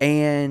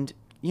 And,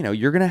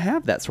 you're going to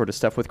have that sort of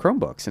stuff with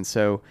Chromebooks. And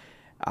so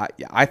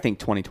I think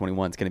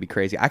 2021 is going to be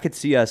crazy. I could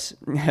see us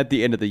at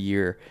the end of the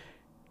year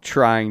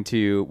trying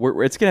to,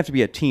 it's going to have to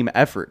be a team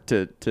effort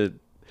to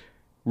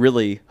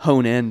really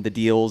hone in the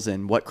deals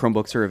and what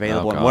Chromebooks are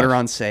available and what are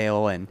on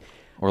sale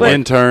or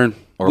intern.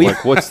 Or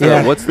like what's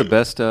the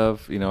best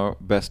of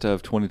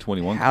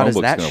 2021 how Chromebooks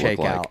does that going to shake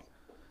look like? out?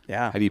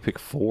 Yeah. How do you pick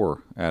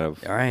 4 out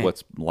of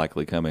what's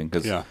likely coming?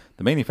 Because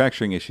the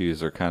manufacturing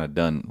issues are kind of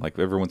done. Like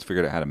everyone's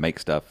figured out how to make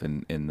stuff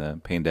in the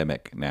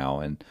pandemic now,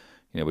 and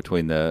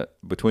between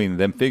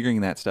them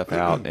figuring that stuff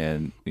out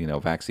and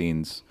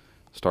vaccines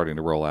starting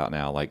to roll out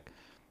now, like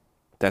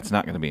that's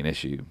not going to be an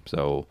issue.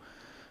 So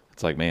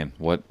it's like, man,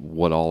 what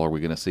all are we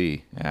going to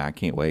see? I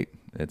can't wait.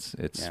 It's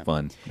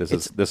fun. This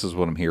is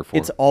what I'm here for.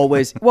 It's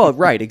always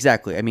right,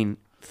 exactly. I mean,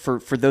 for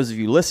those of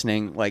you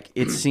listening, like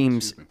it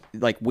seems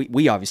like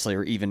we obviously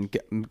are even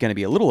going to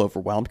be a little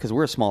overwhelmed because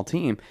we're a small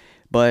team,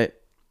 but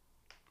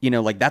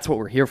like that's what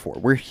we're here for.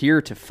 We're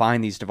here to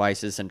find these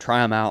devices and try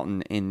them out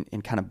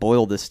and kind of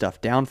boil this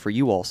stuff down for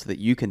you all so that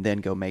you can then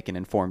go make an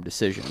informed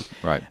decision.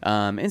 Right.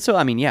 And so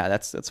I mean,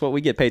 that's what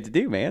we get paid to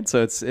do, man.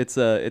 So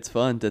it's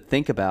fun to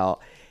think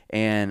about,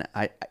 and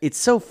it's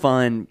so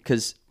fun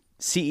because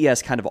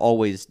CES kind of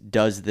always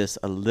does this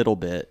a little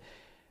bit.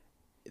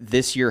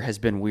 This year has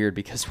been weird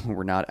because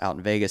we're not out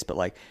in Vegas, but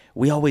like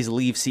we always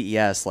leave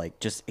CES like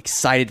just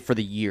excited for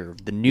the year,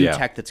 the new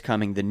tech that's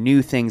coming, the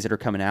new things that are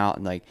coming out,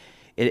 and like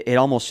it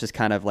almost just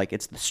kind of like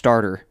it's the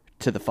starter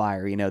to the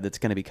fire, that's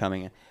going to be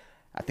coming.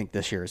 I think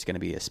this year is going to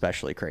be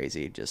especially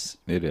crazy. It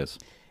is.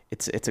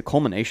 It's a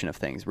culmination of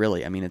things,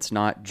 really. I mean, it's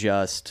not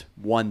just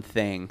one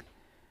thing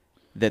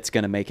that's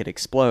going to make it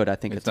explode. I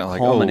think it's a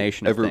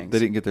culmination of things. They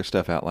didn't get their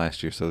stuff out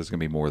last year, so there's going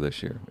to be more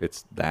this year.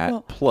 It's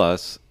that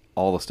plus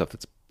all the stuff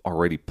that's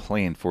already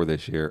planned for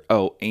this year.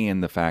 Oh,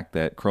 and the fact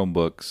that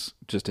Chromebooks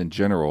just in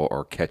general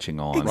are catching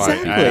on.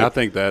 Exactly. Right. I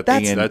think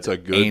that's a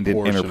good and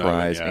portion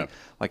enterprise. of it. Yeah.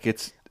 Like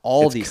it's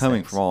these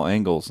coming things from all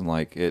angles, and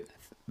like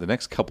the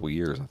next couple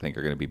years, I think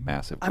are going to be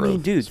massive growth. I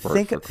mean, dude,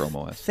 for Chrome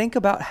OS. Think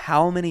about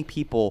how many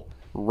people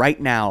right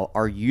now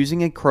are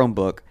using a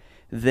Chromebook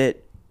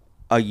that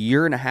a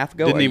year and a half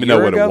ago. Didn't even know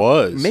what it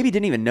was. Maybe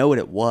didn't even know what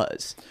it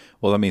was.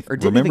 Well, I mean, Or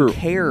didn't remember even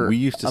care we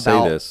used to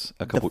about say this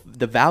a couple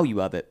the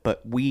value of it,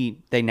 but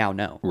they now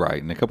know.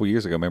 right, and a couple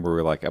years ago, remember we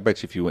were like, I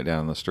bet you if you went down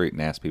on the street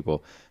and asked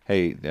people,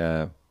 "Hey,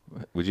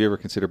 would you ever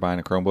consider buying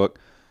a Chromebook?"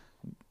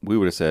 We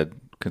would have said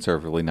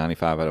conservatively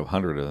 95 out of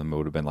 100 of them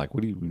would have been like,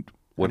 "What is a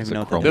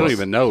Chromebook?" They don't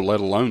even know,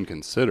 let alone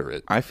consider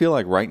it. I feel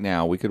like right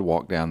now we could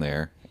walk down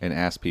there and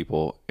ask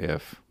people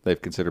if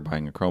they've considered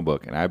buying a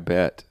Chromebook, and I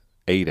bet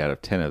 8 out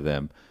of 10 of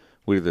them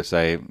would either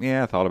say,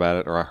 "Yeah, I thought about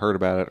it," or "I heard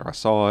about it," or "I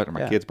saw it," or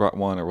 "My kids brought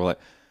one," or we're like,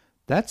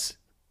 that's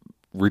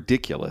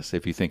ridiculous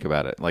if you think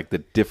about it. Like the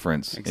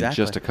difference in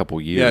just a couple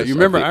years. Yeah, you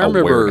remember? I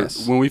remember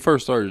awareness. when we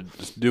first started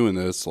doing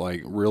this,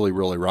 like really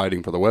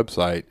writing for the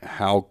website,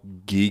 how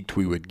geeked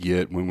we would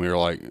get when we were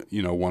like,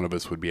 one of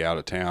us would be out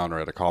of town or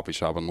at a coffee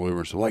shop in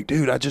Louisville. So like,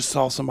 dude, I just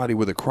saw somebody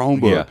with a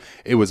Chromebook. Yeah.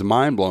 It was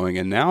mind blowing,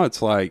 and now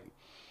it's like,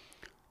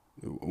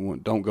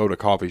 don't go to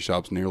coffee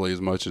shops nearly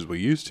as much as we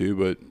used to,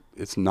 but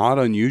it's not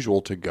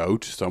unusual to go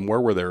to somewhere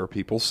where there are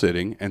people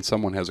sitting and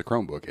someone has a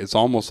Chromebook. It's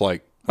almost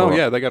like,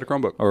 they got a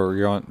Chromebook. Or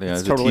you're on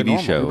it's totally a TV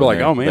normal. show. You're like,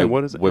 oh man,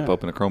 what is it? Whip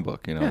open a Chromebook.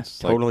 It's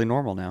totally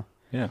normal now.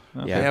 Yeah.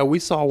 Okay. Yeah, we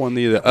saw one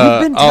the other.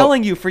 We've been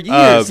telling you for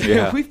years.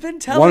 We've been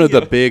telling you. One of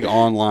the big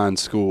online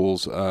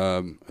schools.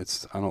 I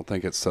don't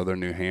think it's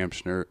Southern New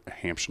Hampshire.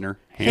 Hampshire.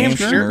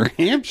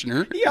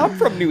 Yeah, I'm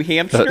from New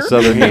Hampshire.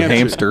 Southern New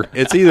Hampshire.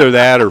 It's either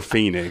that or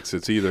Phoenix.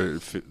 It's either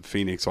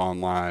Phoenix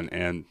Online,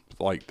 and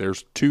like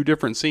there's 2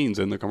 different scenes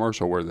in the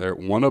commercial where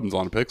one of them's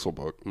on a Pixel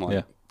book. I'm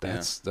like,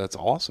 that's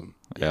awesome.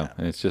 Yeah,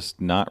 and it's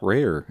just not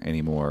rare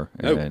anymore.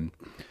 Nope. And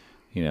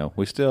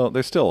there's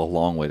still a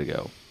long way to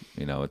go.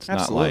 It's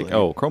Absolutely.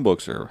 not like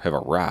Chromebooks have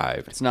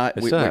arrived. It's not.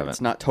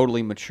 It's not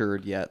totally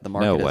matured yet. The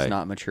market is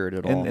not matured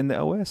at all, and the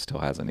OS still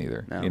hasn't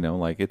either.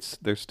 No.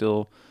 There's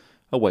still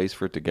a ways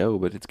for it to go,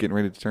 but it's getting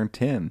ready to turn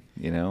 10.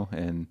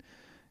 And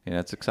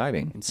it's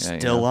exciting. And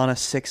still on a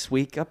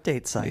 6-week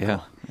update cycle.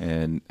 Yeah,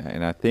 and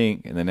I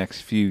think in the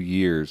next few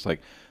years,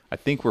 I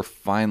think we're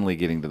finally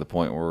getting to the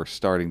point where we're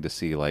starting to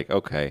see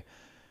okay,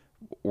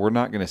 we're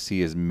not going to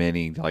see as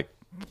many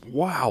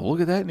wow, look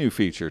at that new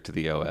feature to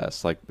the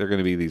OS. They're going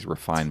to be these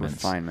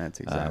refinements.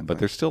 Exactly. But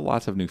there's still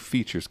lots of new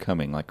features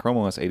coming. Like Chrome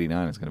OS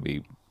 89 is going to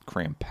be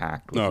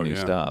cram-packed with new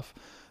stuff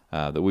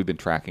that we've been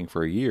tracking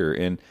for a year.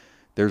 And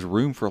there's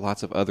room for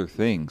lots of other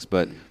things.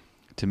 But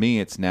to me,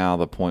 it's now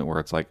the point where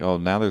it's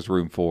now there's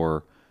room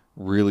for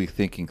really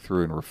thinking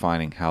through and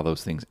refining how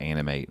those things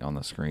animate on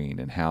the screen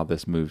and how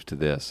this moves to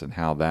this and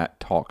how that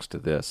talks to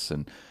this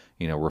and,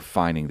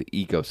 refining the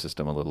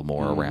ecosystem a little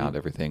more around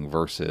everything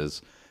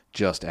versus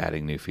just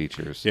adding new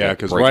features. Yeah,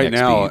 because right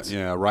now,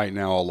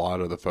 a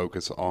lot of the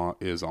focus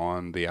is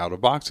on the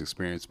out-of-box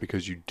experience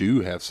because you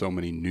do have so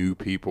many new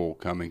people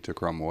coming to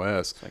Chrome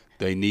OS.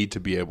 They need to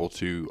be able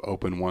to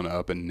open one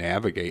up and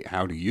navigate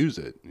how to use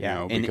it.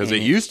 Because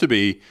it used to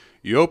be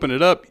you open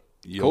it up,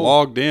 you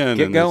logged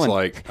in, and going.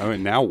 It's like,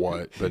 now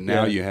what? But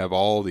now you have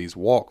all these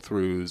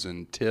walkthroughs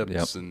and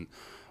tips and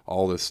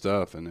all this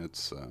stuff, and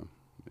it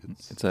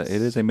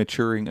is a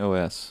maturing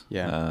OS.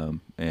 Yeah,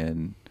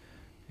 and.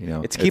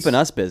 It's keeping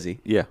us busy.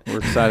 Yeah, we're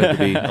excited to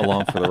be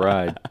along for the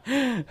ride.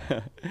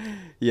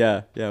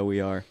 Yeah, we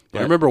are.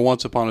 I remember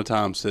once upon a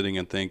time sitting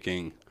and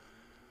thinking,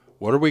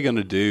 what are we going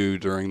to do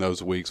during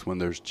those weeks when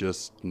there's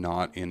just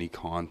not any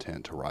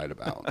content to write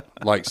about?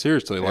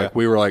 Seriously,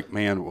 we were like,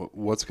 man,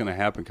 what's going to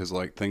happen? Because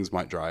things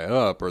might dry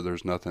up or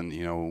there's nothing,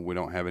 we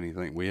don't have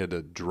anything. We had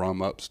to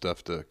drum up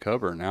stuff to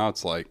cover. Now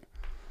it's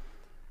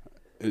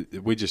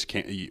we just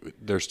can't,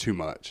 there's too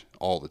much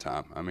all the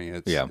time. I mean,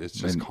 it's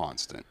just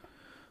constant.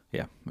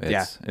 Yeah,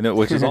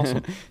 which is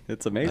awesome.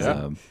 It's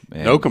amazing.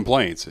 No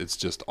complaints. It's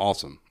just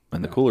awesome.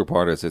 And the cooler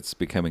part is it's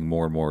becoming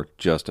more and more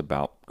just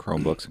about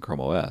Chromebooks and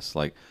Chrome OS.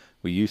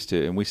 We used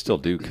to, and we still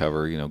do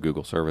cover,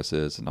 Google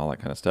services and all that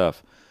kind of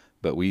stuff.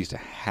 But we used to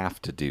have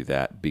to do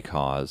that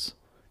because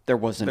there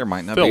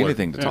might not be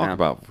anything to talk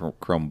about for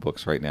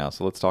Chromebooks right now.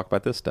 So let's talk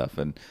about this stuff.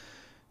 And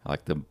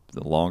the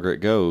longer it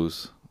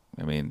goes,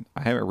 I mean,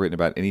 I haven't written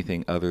about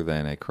anything other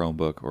than a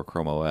Chromebook or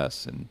Chrome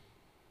OS and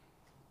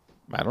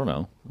I don't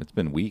know. It's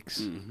been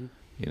weeks,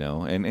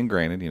 and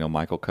granted,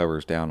 Michael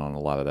covers down on a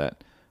lot of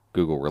that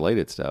Google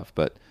related stuff,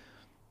 but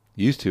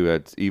used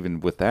to, even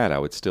with that, I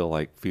would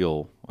still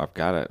feel I've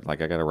got to, I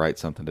got to write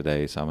something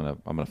today. So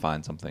I'm going to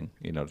find something,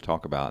 to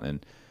talk about.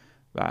 And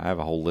I have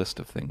a whole list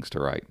of things to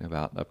write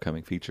about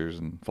upcoming features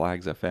and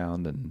flags I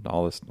found and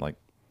all this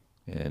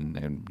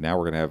and now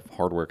we're going to have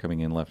hardware coming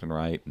in left and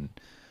right. And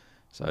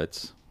so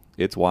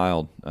it's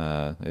wild.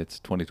 It's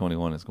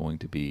 2021 is going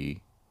to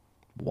be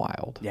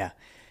wild. Yeah.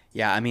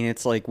 Yeah, I mean,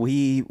 it's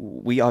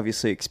we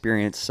obviously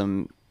experienced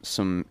some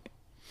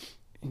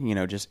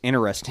just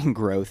interesting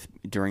growth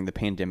during the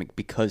pandemic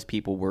because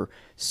people were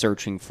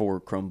searching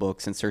for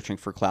Chromebooks and searching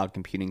for cloud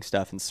computing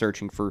stuff and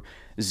searching for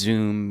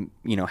Zoom,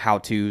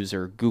 how-tos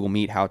or Google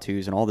Meet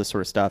how-tos and all this sort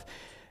of stuff.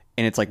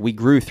 And it's we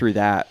grew through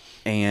that,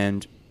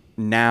 and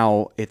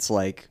now it's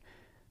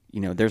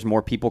there's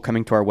more people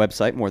coming to our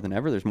website more than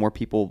ever. There's more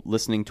people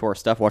listening to our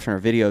stuff, watching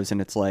our videos, and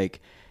it's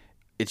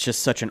it's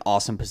just such an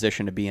awesome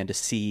position to be in, to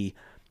see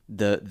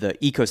the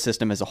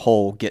ecosystem as a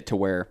whole get to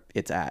where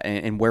it's at,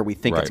 and where we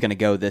think it's going to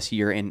go this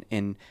year.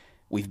 And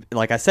we've,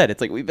 like I said, it's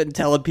like we've been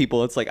telling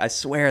people, it's like, I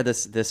swear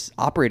this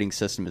operating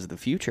system is the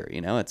future.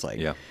 It's like,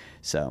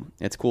 so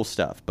it's cool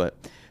stuff. But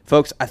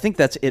folks, I think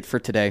that's it for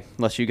today.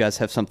 Unless you guys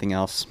have something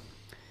else.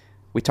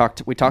 We talked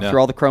through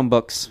all the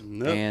Chromebooks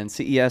and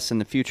CES and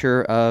the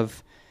future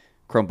of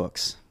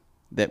Chromebooks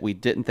that we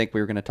didn't think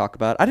we were going to talk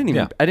about. I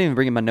didn't even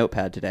bring in my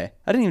notepad today.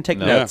 I didn't even take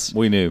notes.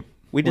 We knew.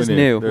 We just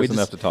knew. There's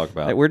enough to talk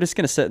about. We're just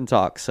going to sit and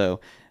talk. So,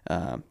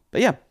 but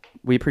yeah,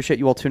 we appreciate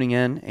you all tuning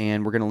in,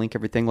 and we're going to link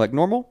everything like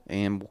normal,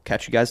 and we'll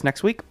catch you guys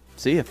next week.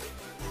 See ya.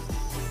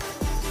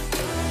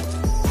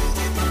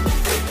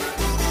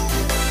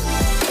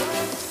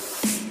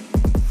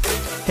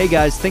 Hey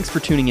guys, thanks for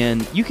tuning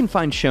in. You can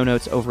find show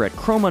notes over at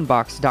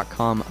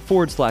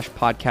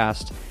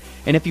chromeunboxed.com/podcast.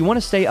 And if you want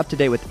to stay up to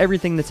date with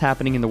everything that's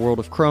happening in the world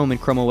of Chrome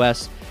and Chrome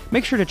OS,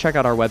 make sure to check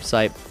out our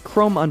website,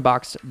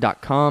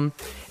 chromeunboxed.com,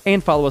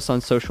 and follow us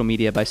on social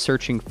media by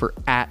searching for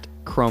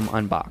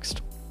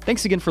 @ChromeUnboxed.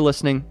 Thanks again for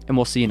listening, and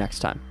we'll see you next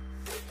time.